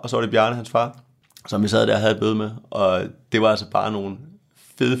 30'erne, og så var det Bjarne, hans far, som vi sad der og havde et møde med, og det var altså bare nogle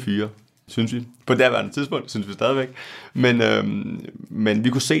fede fyre, synes vi. På derværende tidspunkt, synes vi stadigvæk. Men vi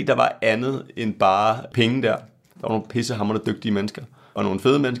kunne se, der var andet end bare penge der. Der var nogle pissehamrende dygtige mennesker, og nogle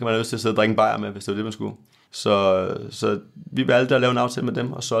fede mennesker, man havde lyst til at sidde og drikke en bajer med, hvis det var det, man skulle. Så vi valgte at lave en aftale med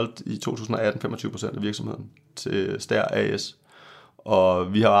dem, og solgte i 2018 25% af virksomheden til Stær AS.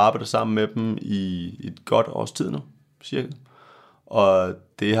 Og vi har arbejdet sammen med dem i et godt års tid nu, cirka. Og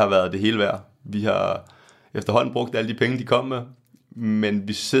det har været det hele værd. Vi har efterhånden brugt alle de penge, de kom med, men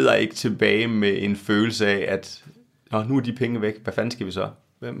vi sidder ikke tilbage med en følelse af, at nu er de penge væk, hvad fanden skal vi så?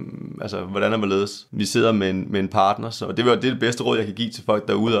 Hvordan er man ledes? Vi sidder med en partner, så det er det bedste råd, jeg kan give til folk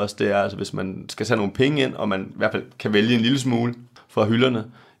derude også, det er, altså, hvis man skal tage nogle penge ind, og man i hvert fald kan vælge en lille smule fra hylderne,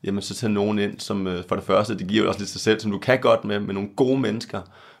 jamen så tage nogen ind, som for det første, det giver jo også lidt sig selv, som du kan godt med nogle gode mennesker,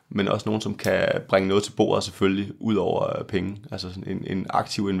 men også nogen, som kan bringe noget til bordet selvfølgelig, ud over penge. Altså en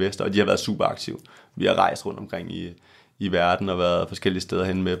aktiv investor, og de har været super aktive. Vi har rejst rundt omkring i verden og været forskellige steder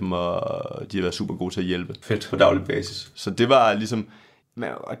hen med dem, og de har været super gode til at hjælpe. Fedt. På daglig basis. Så det var ligesom, man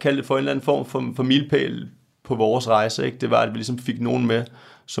kan kalde det for en eller anden form for milepæl på vores rejse, ikke? Det var, at vi ligesom fik nogen med,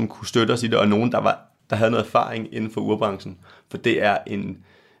 som kunne støtte os i det, og nogen, der havde noget erfaring inden for urbranchen. For det er en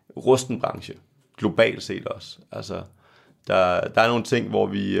rusten branche, globalt set også. Altså, der er nogle ting,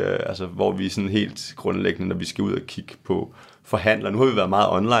 hvor vi sådan helt grundlæggende, når vi skal ud og kigge på forhandlere. Nu har vi været meget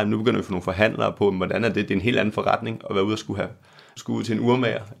online, nu begynder vi at få nogle forhandlere på, hvordan er det? Det er en helt anden forretning at være ude og skulle ud til en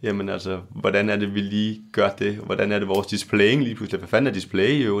urmager. Jamen altså, hvordan er det, vi lige gør det? Hvordan er det vores displaying lige pludselig? Hvad fanden er display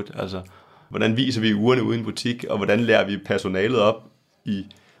i øvrigt? Altså, hvordan viser vi urene ude i en butik? Og hvordan lærer vi personalet op i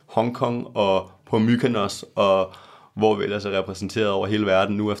Hongkong og på Mykonos, og hvor vi ellers er repræsenteret over hele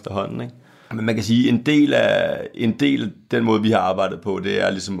verden nu efterhånden, ikke? Men man kan sige, en del af den måde, vi har arbejdet på, det er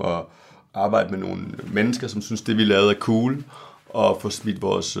ligesom at arbejde med nogle mennesker, som synes, det vi lavede er cool, og få smidt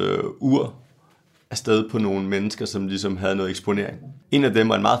vores ur afsted på nogle mennesker, som ligesom havde noget eksponering. En af dem,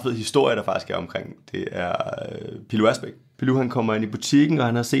 og en meget fed historie, der faktisk er omkring, det er Pilu Asbæk. Pilu, han kommer ind i butikken, og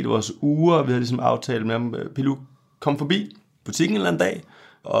han har set vores ure, og vi har ligesom aftalt med ham, Pilu, kom forbi butikken en eller anden dag,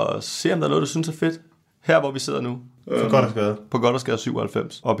 og se om der er noget, du synes er fedt. Her, hvor vi sidder nu. På Gothersgade. På Gothersgade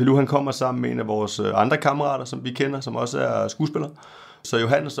 97. Og Pilu, han kommer sammen med en af vores andre kammerater, som vi kender, som også er skuespillere. Så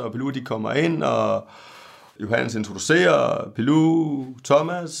Johannes og Pilu, de kommer ind, og Johannes introducerer Pilu,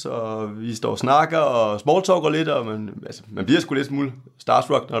 Thomas, og vi står og snakker og smalltalker lidt, og man bliver sgu lidt smule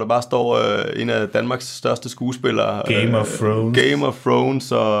starstruck, når der bare står en af Danmarks største skuespillere. Game of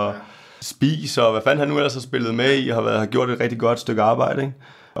Thrones og Spis, og hvad fanden han nu ellers har spillet med i, og har gjort et rigtig godt stykke arbejde, ikke?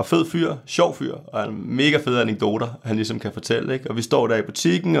 Og fed fyr, sjov fyr, og en mega fede anekdoter, han ligesom kan fortælle, ikke? Og vi står der i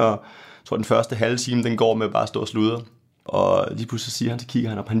butikken, og jeg tror, den første halve time, den går med bare at stå og sludre. Og lige pludselig siger han, så kigger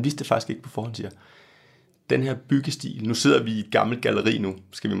han op, han vidste det faktisk ikke på forhånd, siger, den her byggestil, nu sidder vi i et gammelt galleri nu,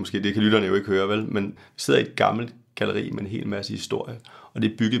 det kan lytterne jo ikke høre, vel, men vi sidder i et gammelt galleri med en hel masse historie, og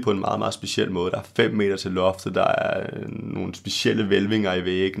det er bygget på en meget, meget speciel måde. Der er 5 meter til loftet, der er nogle specielle hvælvinger i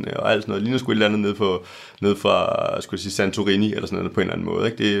væggene, og alt sådan noget. Lige nu skulle et eller andet ned fra Santorini, eller sådan noget på en eller anden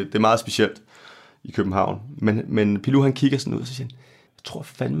måde, ikke? Det er meget specielt i København. Men Pilu, han kigger sådan ud, og så siger han, jeg tror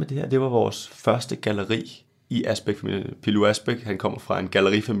fandme det her, det var vores første galleri i Asbæk-familien. Pilu Asbæk, han kommer fra en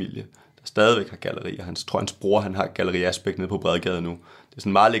gallerifamilie, der stadigvæk har galleri, og hans bror, han har Galleri Asbæk nede på Bredgade nu. Det er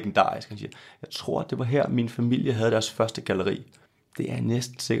sådan meget legendarisk. Han siger, jeg tror, det var her, min familie havde deres første galleri. Det er jeg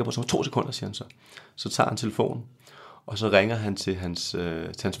næsten sikker på. Så 2 sekunder, siger han så. Så tager han telefonen, og så ringer han til hans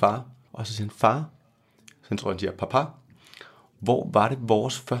far, og så siger han, far, så tror han siger, papa, hvor var det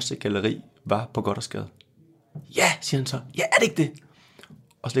vores første galleri var på Gothersgade? Ja, siger han så. Ja, er det ikke det?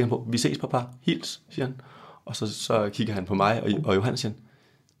 Og så lægger han på, vi ses, papa, hils, siger han. Og så kigger han på mig, og Johannes siger,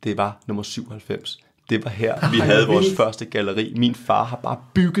 det var nummer 97. Det var her, vi havde vores første galleri. Min far har bare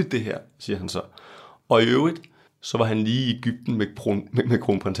bygget det her, siger han så. Og i øvrigt, så var han lige i Egypten med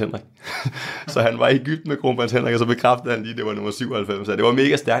kronprins Henrik. Så han var i Egypten med kronprins Henrik, og så bekræftede han lige, det var nummer 97. Så det var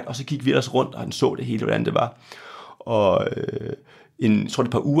mega stærkt, og så gik vi ellers rundt, og han så det hele, hvordan det var. Og jeg tror det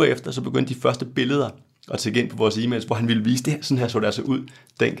et par uger efter, så begyndte de første billeder at tække ind på vores e-mails, hvor han ville vise det her, sådan her så det altså ud,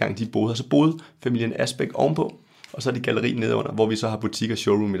 dengang de boede her. Så boede familien Asbæk ovenpå, og så er det galleri nedenunder, hvor vi så har butik og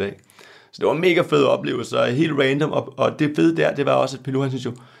showroom i dag. Så det var en mega fed oplevelse, og helt random, og det fede der, det var også, at Pilu, han synes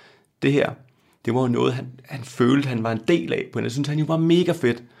jo, det her, det var jo noget, han følte, han var en del af, men jeg synes, han jo var mega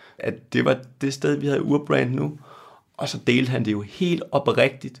fedt, at det var det sted, vi havde urbrand nu, og så delte han det jo helt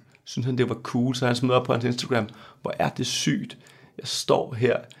oprigtigt synes han, det var cool, så han smed op på hans Instagram. Hvor er det sygt. Jeg står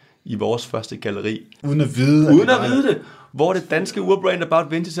her i vores første galleri. Uden at vide det. Hvor det danske urbrand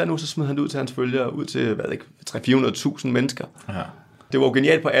About Vintage er nu, så smed han det ud til hans følgere, ud til 300-400.000 mennesker. Ja. Det var jo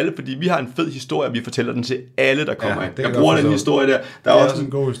genialt på alle, fordi vi har en fed historie, og vi fortæller den til alle, der kommer ind. Jeg bruger den historie der. Der er også en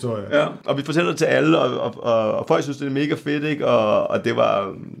god historie. Ja, og vi fortæller det til alle, og folk synes, det er mega fedt, ikke? Og det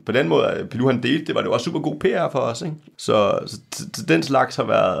var på den måde, at Pilou han delte, det var super god PR for os, ikke? Så den slags har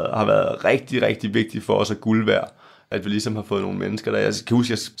været rigtig, rigtig vigtigt for os at guld værd, at vi ligesom har fået nogle mennesker, der jeg kan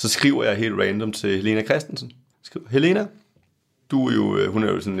huske, så skriver jeg helt random til Helena Christensen. Skriver, Helena, hun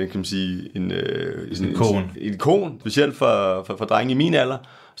er jo sådan, kan man sige, en ikon, specielt for drenge i min alder.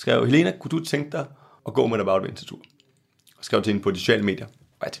 Skrev, Helena, kunne du tænke dig at gå med en About Vintage-tur? Og skrev til hende på de sociale medier.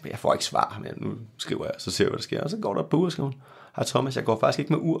 Og jeg tænkte, jeg får ikke svar, men nu skriver jeg, så ser jeg, hvad der sker. Og så går der et par uger, og skriver hun, hej Thomas, jeg går faktisk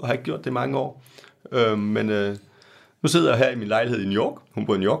ikke med ur, og har ikke gjort det i mange år. Men nu sidder jeg her i min lejlighed i New York. Hun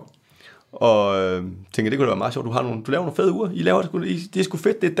bor i New York. Og tænker, det kunne da være meget sjovt. Du laver nogle fede ure. Det er sgu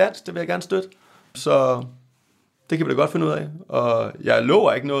fedt, det er dansk, det vil jeg gerne støtte. Så det kan vi da godt finde ud af. Og jeg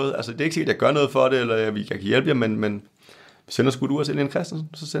lover ikke noget. Altså, det er ikke sikkert, at jeg gør noget for det, eller jeg kan hjælpe jer, men vi sender sgu et ur til Helena Christensen,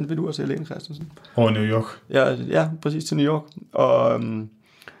 så sender vi et ur til Helena Christensen. Og New York. Ja, præcis til New York. Og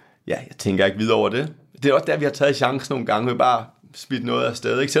jeg tænker ikke videre over det. Det er også der, vi har taget chancen nogle gange, med bare smidt noget af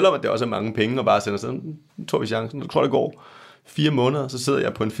sted. Ikke? Selvom at det også er mange penge, og bare sender sådan, nu tog vi chancen. Jeg tror, det går 4 måneder, så sidder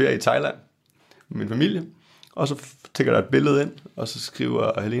jeg på en ferie i Thailand med min familie, og så tækker der et billede ind, og så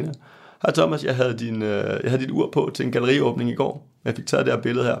skriver Helena, hej Thomas, jeg havde dit ur på til en galleriåbning i går. Jeg fik taget det her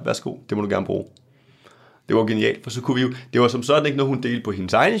billede her. Værsgo, det må du gerne bruge. Det var genialt, for så kunne vi jo... Det var som sådan ikke noget, hun delte på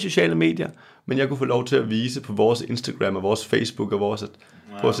hendes egne sociale medier, men jeg kunne få lov til at vise på vores Instagram og vores Facebook og vores...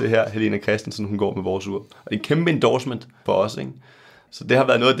 Prøv at se her, Helena Christensen, hun går med vores ur. Og det er en kæmpe endorsement for os, ikke? Så det har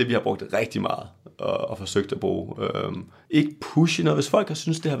været noget af det, vi har brugt rigtig meget og forsøgt at bruge. Ikke pushe noget. Hvis folk har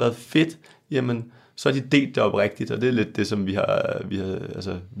synes det har været fedt, jamen, så er de delt det oprigtigt, og det er lidt det, som vi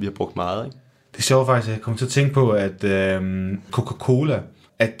har brugt meget, ikke? Det er sjovt faktisk, jeg kom til at tænke på, at Coca-Cola,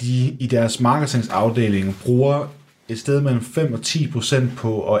 at de i deres marketingsafdeling bruger et sted mellem 5 og 10%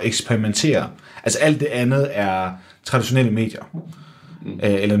 på at eksperimentere. Altså alt det andet er traditionelle medier,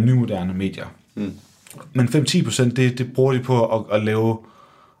 eller nymoderne medier. Men 5-10% det bruger de på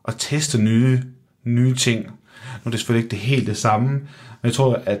at teste nye ting. Nu er det selvfølgelig ikke det helt det samme, men jeg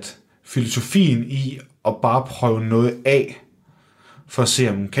tror, at filosofien i at bare prøve noget af, for at se,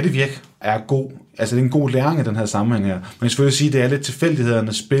 om kan det virke, er god. Altså, det er en god læring i den her sammenhæng her. Men jeg selvfølgelig sige, at det er lidt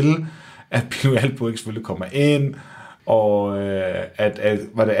tilfældighedernes spil, at Pilou Albo ikke selvfølgelig kommer ind, og at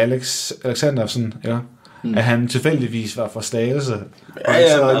var det Alexandersen, ja? At han tilfældigvis var fra Slagelse, og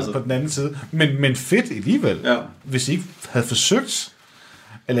altså på den anden side. Men fedt alligevel. Ja. Hvis I ikke havde forsøgt,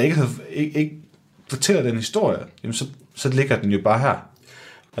 eller ikke fortæller den historie, jamen så ligger den jo bare her.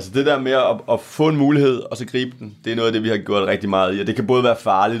 Altså det der med at få en mulighed, og så gribe den, det er noget af det, vi har gjort rigtig meget i. Og det kan både være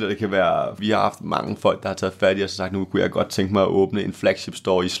farligt, og det kan være... Vi har haft mange folk, der har taget fat i os og sagt, nu kunne jeg godt tænke mig at åbne en flagship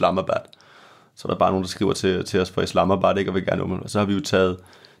store i Islamabad. Så er der bare nogen, der skriver til os fra Islamabad, ikke, og vil gerne åbne. Og så har vi jo taget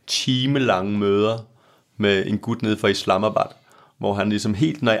timelange møder med en gut nede fra Islamabad, hvor han ligesom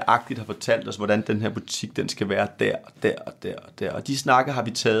helt nøjagtigt har fortalt os, hvordan den her butik, den skal være der, og der, og der, og der. Og de snakker har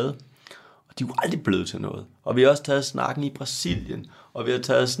vi taget, og de er jo aldrig blevet til noget. Og vi har også taget snakken i Brasilien, og vi har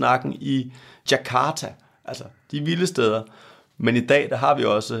taget snakken i Jakarta, altså de vilde steder. Men i dag, der har vi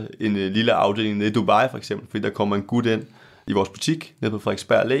også en lille afdeling nede i Dubai for eksempel, fordi der kommer en gut ind i vores butik, nede på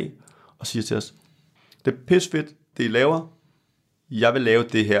Frederiksberg Allé, og siger til os, det er pissefedt, det I laver, jeg vil lave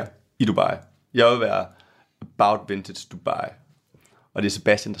det her i Dubai. Jeg vil være About Vintage Dubai. Og det er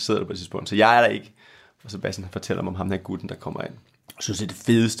Sebastian, der sidder der på det tidspunkt, så jeg er der ikke. Og Sebastian fortæller mig om ham der gutten, der kommer ind. Og synes, det er det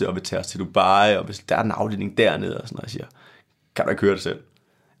fedeste at vil tage os til Dubai, og hvis der er en afdeling dernede, og sådan noget, jeg siger, kan du ikke høre det selv?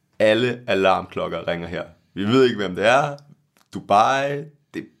 Alle alarmklokker ringer her. Vi ved ikke, hvem det er. Dubai,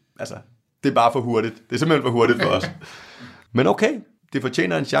 det er bare for hurtigt. Det er simpelthen for hurtigt for os. Men okay, det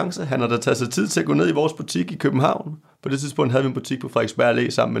fortjener en chance. Han har da taget sig tid til at gå ned i vores butik i København. På det tidspunkt havde vi en butik på Frederiksberg Allé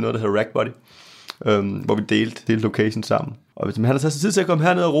sammen med noget, der hedder Rackbody, hvor vi delte location sammen. Og han har taget sig tid til at komme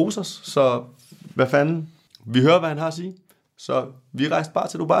herned og rose os, så hvad fanden? Vi hører, hvad han har at sige. Så vi rejste bare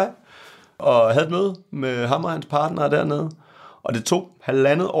til Dubai og havde et møde med ham og hans partnere dernede. Og det tog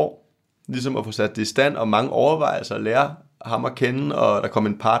 1,5 år ligesom at få sat det i stand, og mange overvejelser at lære ham at kende, og der kom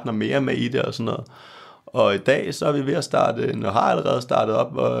en partner mere med i det og sådan noget. Og i dag så er vi ved at starte, og har allerede startet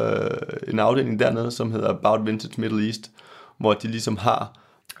op en afdeling dernede, som hedder About Vintage Middle East, hvor de ligesom har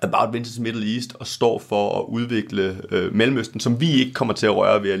About Vintage Middle East og står for at udvikle Mellemøsten, som vi ikke kommer til at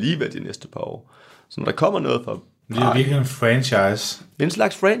røre ved alligevel de næste par år. Så når der kommer noget fra... Det er virkelig en franchise. En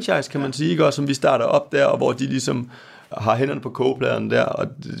slags franchise, kan man sige, ikke? Og som vi starter op der, og hvor de ligesom har hænderne på kogepladen der, og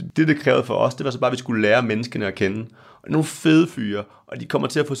det krævede for os, det var så bare, at vi skulle lære menneskene at kende. Og nogle fede fyre, og vi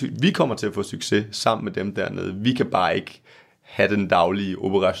kommer til at få succes sammen med dem dernede. Vi kan bare ikke have den daglige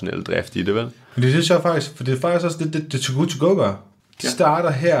operationelle drift i det, vel? Men det er så faktisk, for det er faktisk også det Too Good To Go gør. De starter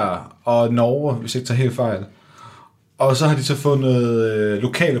her, og Norge, hvis jeg ikke tager helt fejl. Og så har de så fundet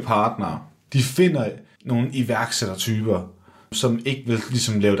lokale partnere. De finder nogle iværksættertyper, som ikke vil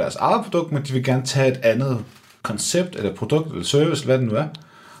ligesom lave deres eget produkt, men de vil gerne tage et andet koncept, eller produkt, eller service, hvad det nu er.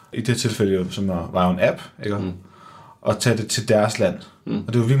 I det tilfælde jo, som var jo en app, ikke? Og tage det til deres land. Og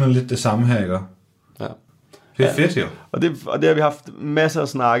det er jo virkelig lidt det samme her, ikke? Ja. Det er fedt jo. Og det har vi haft masser af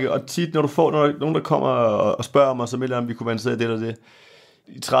snakke, og tit, når nogen, der kommer og spørger mig, så melder om vi kunne være interesseret i det eller det,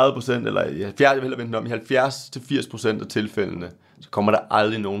 i 30%, eller i 70-80% af tilfældene, så kommer der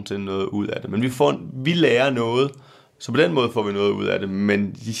aldrig nogensinde noget ud af det. Men vi lærer noget, så på den måde får vi noget ud af det,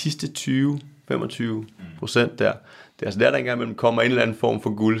 men de sidste 20-25% der, det er altså der engang imellem kommer en eller anden form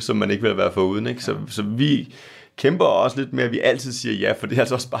for guld, som man ikke vil være foruden, ikke? Så vi kæmper også lidt med, at vi altid siger ja, for det er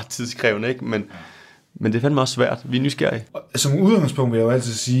altså også bare tidskrævende, ikke? Men det er fandme også svært. Vi er nysgerrige. Som udgangspunkt vil jeg jo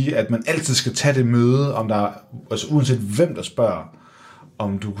altid sige, at man altid skal tage det møde, om der, altså uanset hvem der spørger,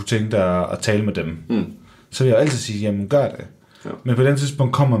 om du kunne tænke dig at tale med dem. Så vil jeg jo altid sige, jamen gør det. Ja. Men på den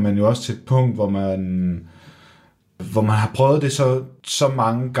tidspunkt kommer man jo også til et punkt, hvor man har prøvet det så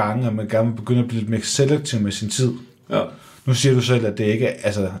mange gange, at man gerne vil begynde at blive lidt mere selektiv med sin tid. Ja. Nu siger du selv, at det ikke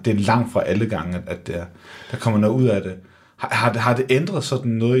det er langt fra alle gange, at der kommer noget ud af det. Har det ændret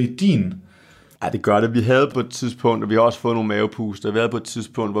sådan noget i din? Ja, det gør det. Vi havde på et tidspunkt, og vi har også fået nogle mavepuster, vi havde på et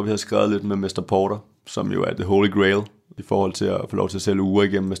tidspunkt, hvor vi havde skrevet lidt med Mr. Porter, som jo er the holy grail, i forhold til at få lov til at sælge uger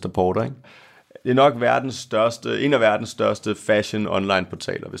igennem Mr. Porter, ikke? Det er nok en af verdens største fashion online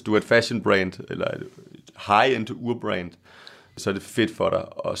portaler. Hvis du er et fashion brand, eller et high-end urbrand, så er det fedt for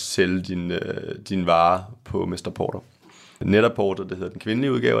dig at sælge din varer på Mr. Porter. Net-a-Porter, det hedder den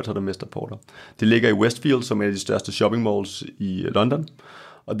kvindelige udgave, og så er der Mr. Porter. Det ligger i Westfield, som er en af de største shopping malls i London,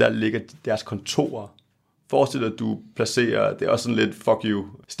 og der ligger deres kontorer. Forestil dig, at du placerer, det er også sådan lidt fuck you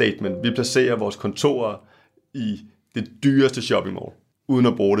statement, vi placerer vores kontorer i det dyreste shopping mall, uden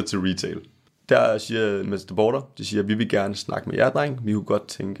at bruge det til retail. Der siger Mr. Porter, de siger, vi vil gerne snakke med jer, dreng, vi kunne godt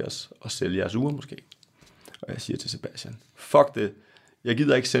tænke os at sælge jeres uger måske. Og jeg siger til Sebastian, fuck det, jeg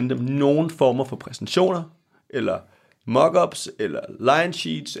gider ikke sende dem nogen former for præsentationer, eller mockups, eller line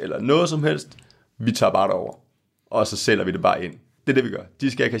sheets, eller noget som helst. Vi tager bare derover, og så sælger vi det bare ind. Det er det, vi gør.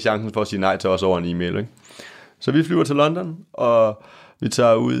 De skal ikke have chancen for at sige nej til os over en e-mail, ikke? Så vi flyver til London, og vi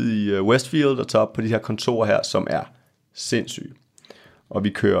tager ud i Westfield og tager op på de her kontorer her, som er sindssyge. Og vi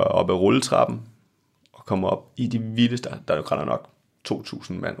kører op ad rulletrappen og kommer op i de vildeste, der er jo nok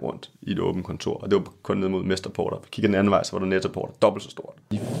 2.000 mand rundt i et åbent kontor, og det var kun ned mod Mr. Porter. Vi kigger den anden vej, så var der Net-a-Porter, dobbelt så stort.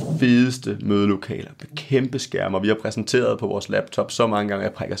 De fedeste mødelokaler med kæmpe skærme, og vi har præsenteret på vores laptop så mange gange, at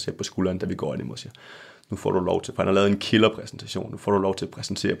jeg prikker sig på skulderen, da vi går ind i og siger, nu får du lov til, for han har lavet en killerpræsentation, nu får du lov til at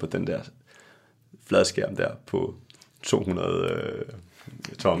præsentere på den der fladskærm der på 200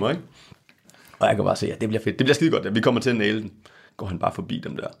 tommer, ikke? Og jeg kan bare se, ja, det bliver fedt, det bliver skide godt, vi kommer til at næle den. Går han bare forbi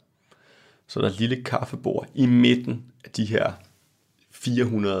dem der. Så er der et lille kaffebord i midten af de her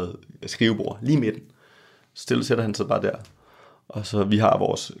 400 skrivebord, lige i midten. Så sætter han sig bare der. Og så vi har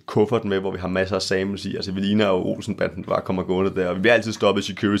vores kuffert med, hvor vi har masser af samples i. Altså vi ligner jo Olsenbanden, der bare kommer gående der. Og vi bliver altid stoppet i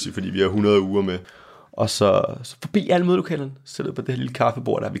security, fordi vi har 100 uger med. Og så forbi alle mødelokalerne, sætter på det her lille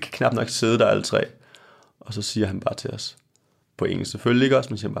kaffebord der. Vi kan knap nok sidde der alle tre. Og så siger han bare til os, på engelsk selvfølgelig ikke også,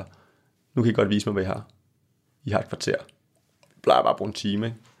 men siger bare, nu kan I godt vise mig, hvad I har. I har et kvarter. Vi plejer bare at bruge en time,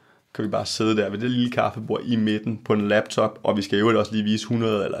 ikke? Kan vi bare sidde der ved det lille kaffebord i midten på en laptop, og vi skal jo også lige vise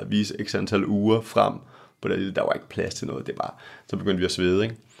 100 eller vise x antal uger frem på det. Der var ikke plads til noget, det bare, så begyndte vi at svede,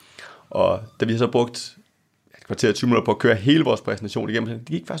 ikke? Og da vi har så brugt et kvarter 20 minutter på at køre hele vores præsentation igennem, det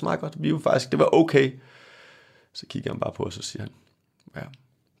gik faktisk meget godt, det var okay. Så kigger han bare på os, og siger han, ja,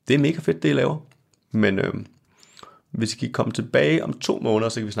 det er mega fedt, det I laver, men hvis I kan komme tilbage om 2 måneder,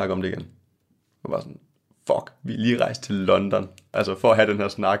 så kan vi snakke om det igen. Og bare sådan, fuck, vi er lige rejst til London, altså for at have den her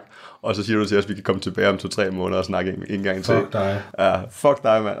snak, og så siger du til os, at vi kan komme tilbage om 2-3 måneder og snakke en gang til. Fuck dig. Ja, fuck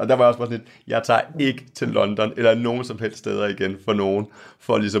dig, mand. Og der var også bare sådan lidt, jeg tager ikke til London, eller nogen som helst steder igen for nogen,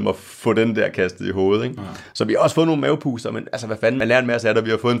 for ligesom at få den der kastet i hovedet, ikke? Ja. Så vi har også fået nogle mavepuster, men altså hvad fanden, man lærer en masse af det, vi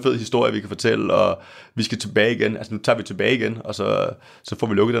har fået en fed historie, vi kan fortælle, og vi skal tilbage igen, altså nu tager vi tilbage igen, og så får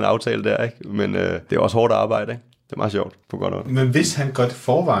vi lukket den aftale der, ikke? Men det er også hårdt arbejde, ikke? Det er meget sjovt, på godt noget. Men hvis han godt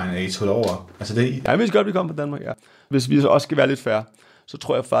forvejen er I tog over? Altså det... Ja, hvis godt vi kommer på Danmark, ja. Hvis vi så også skal være lidt fair, så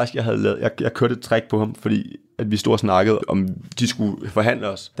tror jeg faktisk, jeg kørte et træk på ham, fordi at vi stod og snakkede, om de skulle forhandle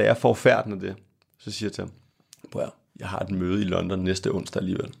os. Da jeg får færden af det, så siger jeg til ham, prøv at, jeg har et møde i London næste onsdag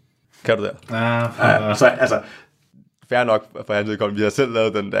alligevel. Kan du der? Ja, så altså, fair nok for hans vedkommende, vi har selv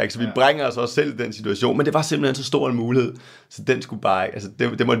lavet den der, ikke? Så vi bringer os også selv i den situation, men det var simpelthen så stor en mulighed, så den skulle bare ikke, altså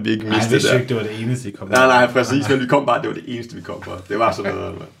det måtte vi ikke miste. Nej, det var det eneste, vi kom på. Nej, præcis, men vi kom bare, det var det eneste, vi kom på. Det var sådan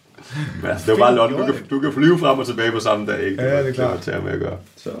noget, man. Men altså, det var bare London, du kan flyve frem og tilbage på samme dag, ikke? Ja, det er klart. Det var med at gøre.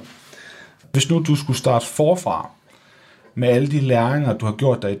 Så. Hvis nu du skulle starte forfra, med alle de læringer, du har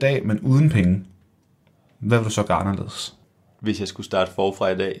gjort dig i dag, men uden penge, hvad vil du så gøre anderledes? Hvis jeg skulle starte forfra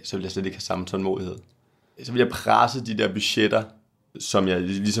i dag, så ville jeg slet ikke have samme tålmodighed. Så ville jeg presse de der budgetter, som jeg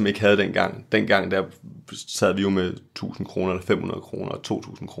ligesom ikke havde dengang. Dengang der sad vi jo med 1.000 kroner, eller 500 kroner, og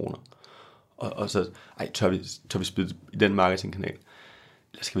 2.000 kroner. Og så, tør vi smide i den marketingkanal?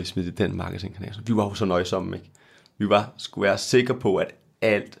 Eller skal vi smide i den marketingkanal? Vi var jo så nøjsomme, ikke? Vi skulle være sikre på, at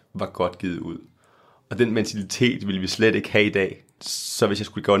alt var godt givet ud. Og den mentalitet ville vi slet ikke have i dag. Så hvis jeg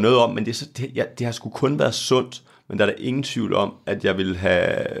skulle gøre noget om, men det har sgu kun været sundt, men der er der ingen tvivl om, at jeg ville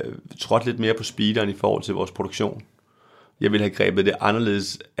have trådt lidt mere på speederen i forhold til vores produktion. Jeg ville have grebet det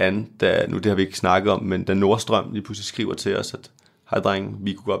anderledes an, nu det har vi ikke snakket om, men da Nordstrøm lige pludselig skriver til os, at hej drenge,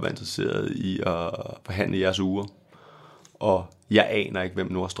 vi kunne godt være interesseret i at forhandle jeres uger. Og jeg aner ikke,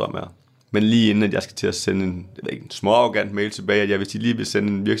 hvem Nordstrøm er. Men lige inden at jeg skal til at sende en små arrogant mail tilbage, at hvis de lige vil sende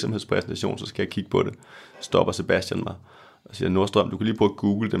en virksomhedspræsentation, så skal jeg kigge på det. Stopper Sebastian mig og siger, Nordstrøm, du kan lige prøve at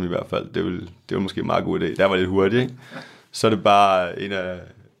google dem i hvert fald. Det var måske en meget god idé. Der var lidt hurtigt, ikke? Så er det bare en af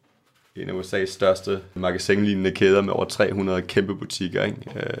USA's største magasinlignende kæder med over 300 kæmpe butikker, ikke?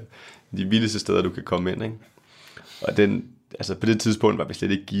 De vildeste steder, du kan komme ind, ikke? Og på det tidspunkt var vi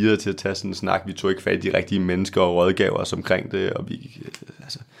slet ikke gearet til at tage sådan en snak. Vi tog ikke fat i de rigtige mennesker og rådgaver os omkring det, og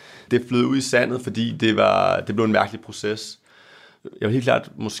det flød ud i sandet, fordi det blev en mærkelig proces. Jeg vil helt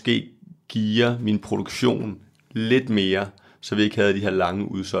klart måske geare min produktion lidt mere, så vi ikke havde de her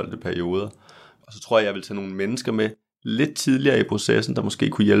lange udsolgte perioder. Og så tror jeg vil tage nogle mennesker med lidt tidligere i processen, der måske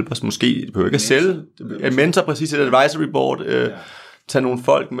kunne hjælpe os. Måske, det behøver ikke at sælge. En mentor, præcis, et advisory board. Tage nogle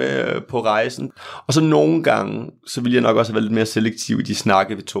folk med på rejsen. Og så nogle gange, så ville jeg nok også have været lidt mere selektiv i de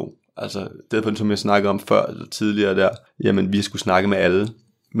snakke, vi tog. Altså, det som jeg snakkede om før, eller tidligere der, jamen, vi skulle snakke med alle.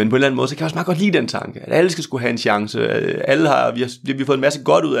 Men på en eller anden måde, så kan jeg også meget godt lide den tanke, at alle skal skulle have en chance. Vi har fået en masse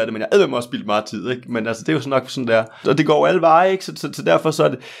godt ud af det, men jeg havde også spildt meget tid, ikke? Men altså, det er jo nok sådan der. Og det går alle veje, ikke? Så derfor så er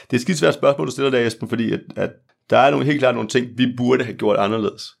det er et skidesvært spørgsmål, du stiller der, Esben, fordi at der er helt klart nogle ting, vi burde have gjort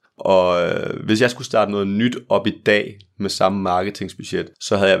anderledes. Og hvis jeg skulle starte noget nyt op i dag med samme marketingsbudget,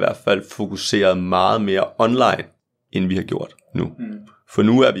 så havde jeg i hvert fald fokuseret meget mere online, end vi har gjort nu. For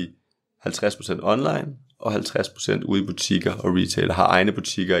nu er vi 50% online, og 50% ude i butikker og retail. Har egne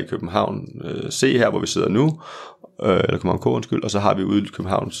butikker i København. Se her, hvor vi sidder nu, eller København K, undskyld, og så har vi ude i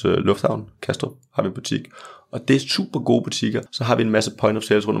Københavns Lufthavn, Kastrup, har vi en butik. Og det er super gode butikker. Så har vi en masse point of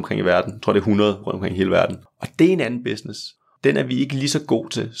sales rundt omkring i verden. Jeg tror, det er 100 rundt omkring i hele verden. Og det er en anden business. Den er vi ikke lige så god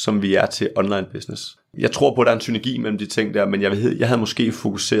til, som vi er til online business. Jeg tror på, at der er en synergi mellem de ting der, men jeg havde måske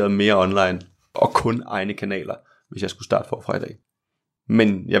fokuseret mere online og kun egne kanaler, hvis jeg skulle starte forfra i dag.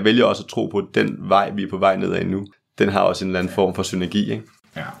 Men jeg vælger også at tro på, at den vej, vi er på vej nedad nu, den har også en eller anden form for synergi, ikke?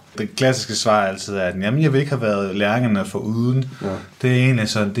 Ja. Det klassiske svar er altid, at jamen, jeg vil ikke have været læringerne for uden. Ja. Det er egentlig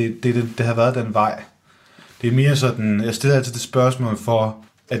sådan, det har været den vej. Det er mere sådan, jeg stiller altid det spørgsmål for,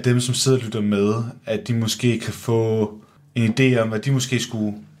 at dem, som sidder og lytter med, at de måske kan få en idé om, at de måske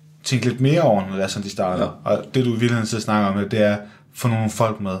skulle tænke lidt mere over, når det er sådan, de starter. Ja. Og det, du i virkeligheden sidder og snakker om, det er, få nogle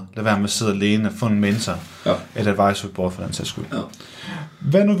folk med. Lad være med at sidde alene og få en mentor. Ja. Et advisory board for den sags skyld. Ja.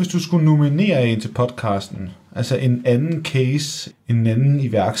 Hvad nu, hvis du skulle nominere en til podcasten? Altså en anden case, en anden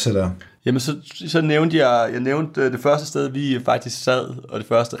iværksætter? Jamen, så nævnte jeg nævnte det første sted, vi faktisk sad, og det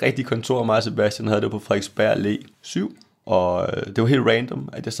første rigtige kontor, mig og Sebastian havde, det var på Frederiksberg Allé 7. Og det var helt random,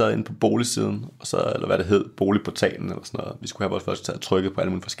 at jeg sad inde på boligsiden, og så, eller hvad det hed, boligportalen eller sådan noget. Vi skulle have vores første til at trykke på alle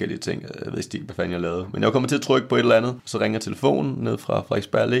mulige forskellige ting. Jeg ved ikke, hvad fanden jeg lavede. Men jeg var kommet til at trykke på et eller andet. Så ringer telefonen ned fra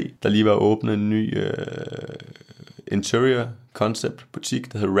Frederiksberg Allé, der lige var åbnet en ny interior concept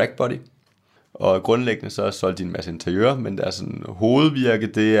butik, der hedder Rackbody. Og grundlæggende så solgte de en masse interiør, men der er sådan hovedvirke,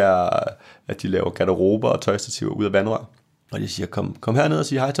 det er, at de laver garderober og tøjstativer ud af vandrør. Og de siger, kom herned og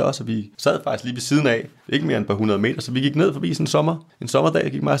sig hej til os, og vi sad faktisk lige ved siden af, ikke mere end et par 100 meter, så vi gik ned forbi sådan en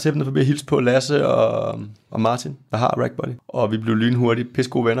sommerdag, gik mig og Seppen forbi og hilste på Lasse og Martin, der har Rackbody. Og vi blev lynhurtigt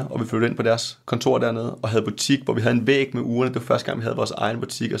pisse gode venner, og vi flyttede ind på deres kontor dernede, og havde butik, hvor vi havde en væg med ugerne. Det var første gang, vi havde vores egen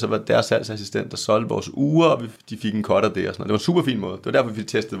butik, og så var deres salgsassistent, der solgte vores uger, og de fik en cut af det og sådan noget. Det var en super fin måde. Det var derfor, vi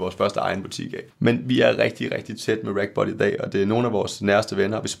testede vores første egen butik af. Men vi er rigtig, rigtig tæt med Rackbody i dag, og det er nogle af vores nærmeste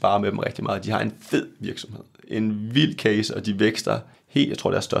venner, og vi sparer med dem rigtig meget. De har en fed virksomhed, en vild case, og de vækster helt, jeg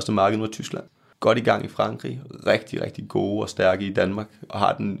tror, deres største marked nu er Tyskland. Godt i gang i Frankrig, rigtig, rigtig gode og stærke i Danmark, og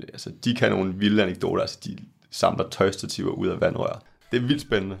har de kan nogle vilde anekdoter, altså de samler tøjstativer ud af vandrør. Det er vildt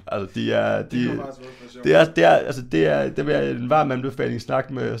spændende. Altså, det vil jeg en varm anbefaling.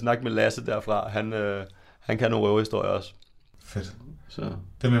 Snak med Lasse derfra. Han kan nogle røverhistorier også. Fedt. Så.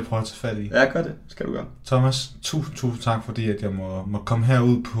 Det vil jeg prøve at tage fat i. Ja, gør det. Skal du gøre. Thomas, tusind tak, fordi at jeg må komme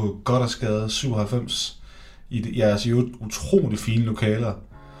herud på Gothersgade 97 i jeres utrolig fine lokaler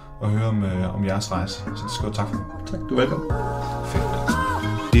og høre om jeres rejse. Så det skal jeg tak for det. Tak, du er velkommen. Fedt.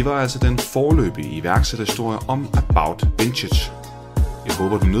 Det var altså den foreløbige iværksætterhistorie om About Vintage. Jeg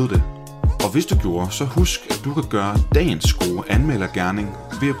håber, du nød det. Og hvis du gjorde, så husk, at du kan gøre dagens gode anmeldergerning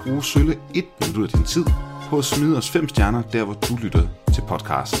ved at bruge sølle 1 minut af din tid på at smide os 5 stjerner, der hvor du lytter til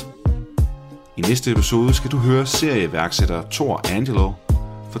podcast. I næste episode skal du høre serieværksætter Thor Angelo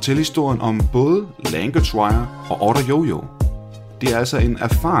fortælle historien om både Language Wire og Order Yo-Yo. Det er altså en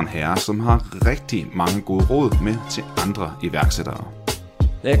erfaren herre, som har rigtig mange gode råd med til andre iværksættere.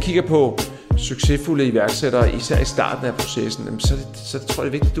 Når jeg kigger på succesfulde iværksættere, især i starten af processen, så tror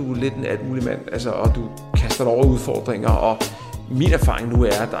jeg, det er vigtigt, at du er lidt en alt mulig mand, altså, og du kaster dig over udfordringer, og min erfaring nu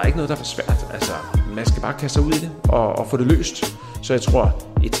er, at der er ikke noget, der er for svært. Altså, man skal bare kaste sig ud i det og få det løst. Så jeg tror,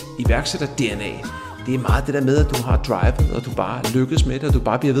 et iværksætter-DNA, det er meget det der med, at du har drivet, og du bare lykkes med det, og du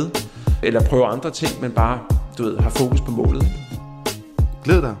bare bliver ved. Eller prøver andre ting, men bare, har fokus på målet.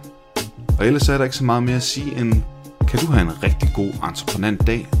 Glæd dig. Og ellers er der ikke så meget mere at sige end, kan du have en rigtig god entreprenant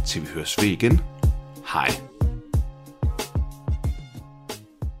dag, til vi høres ved igen. Hej.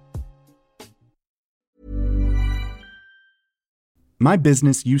 My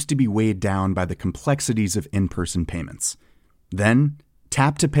business used to be weighed down by the complexities of in-person payments. Then,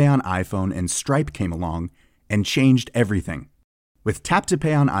 Tap to Pay on iPhone and Stripe came along and changed everything. With Tap to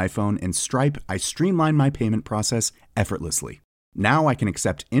Pay on iPhone and Stripe, I streamlined my payment process effortlessly. Now I can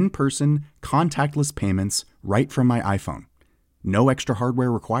accept in-person, contactless payments right from my iPhone. No extra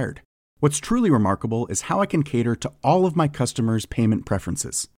hardware required. What's truly remarkable is how I can cater to all of my customers' payment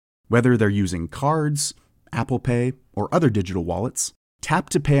preferences. Whether they're using cards, Apple Pay, or other digital wallets, Tap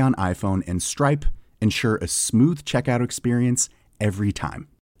to Pay on iPhone and Stripe ensure a smooth checkout experience every time.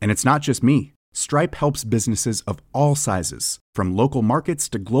 And it's not just me. Stripe helps businesses of all sizes, from local markets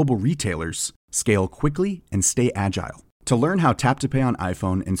to global retailers, scale quickly and stay agile. To learn how Tap to Pay on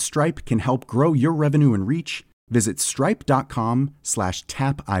iPhone and Stripe can help grow your revenue and reach, visit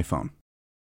stripe.com/tapiphone.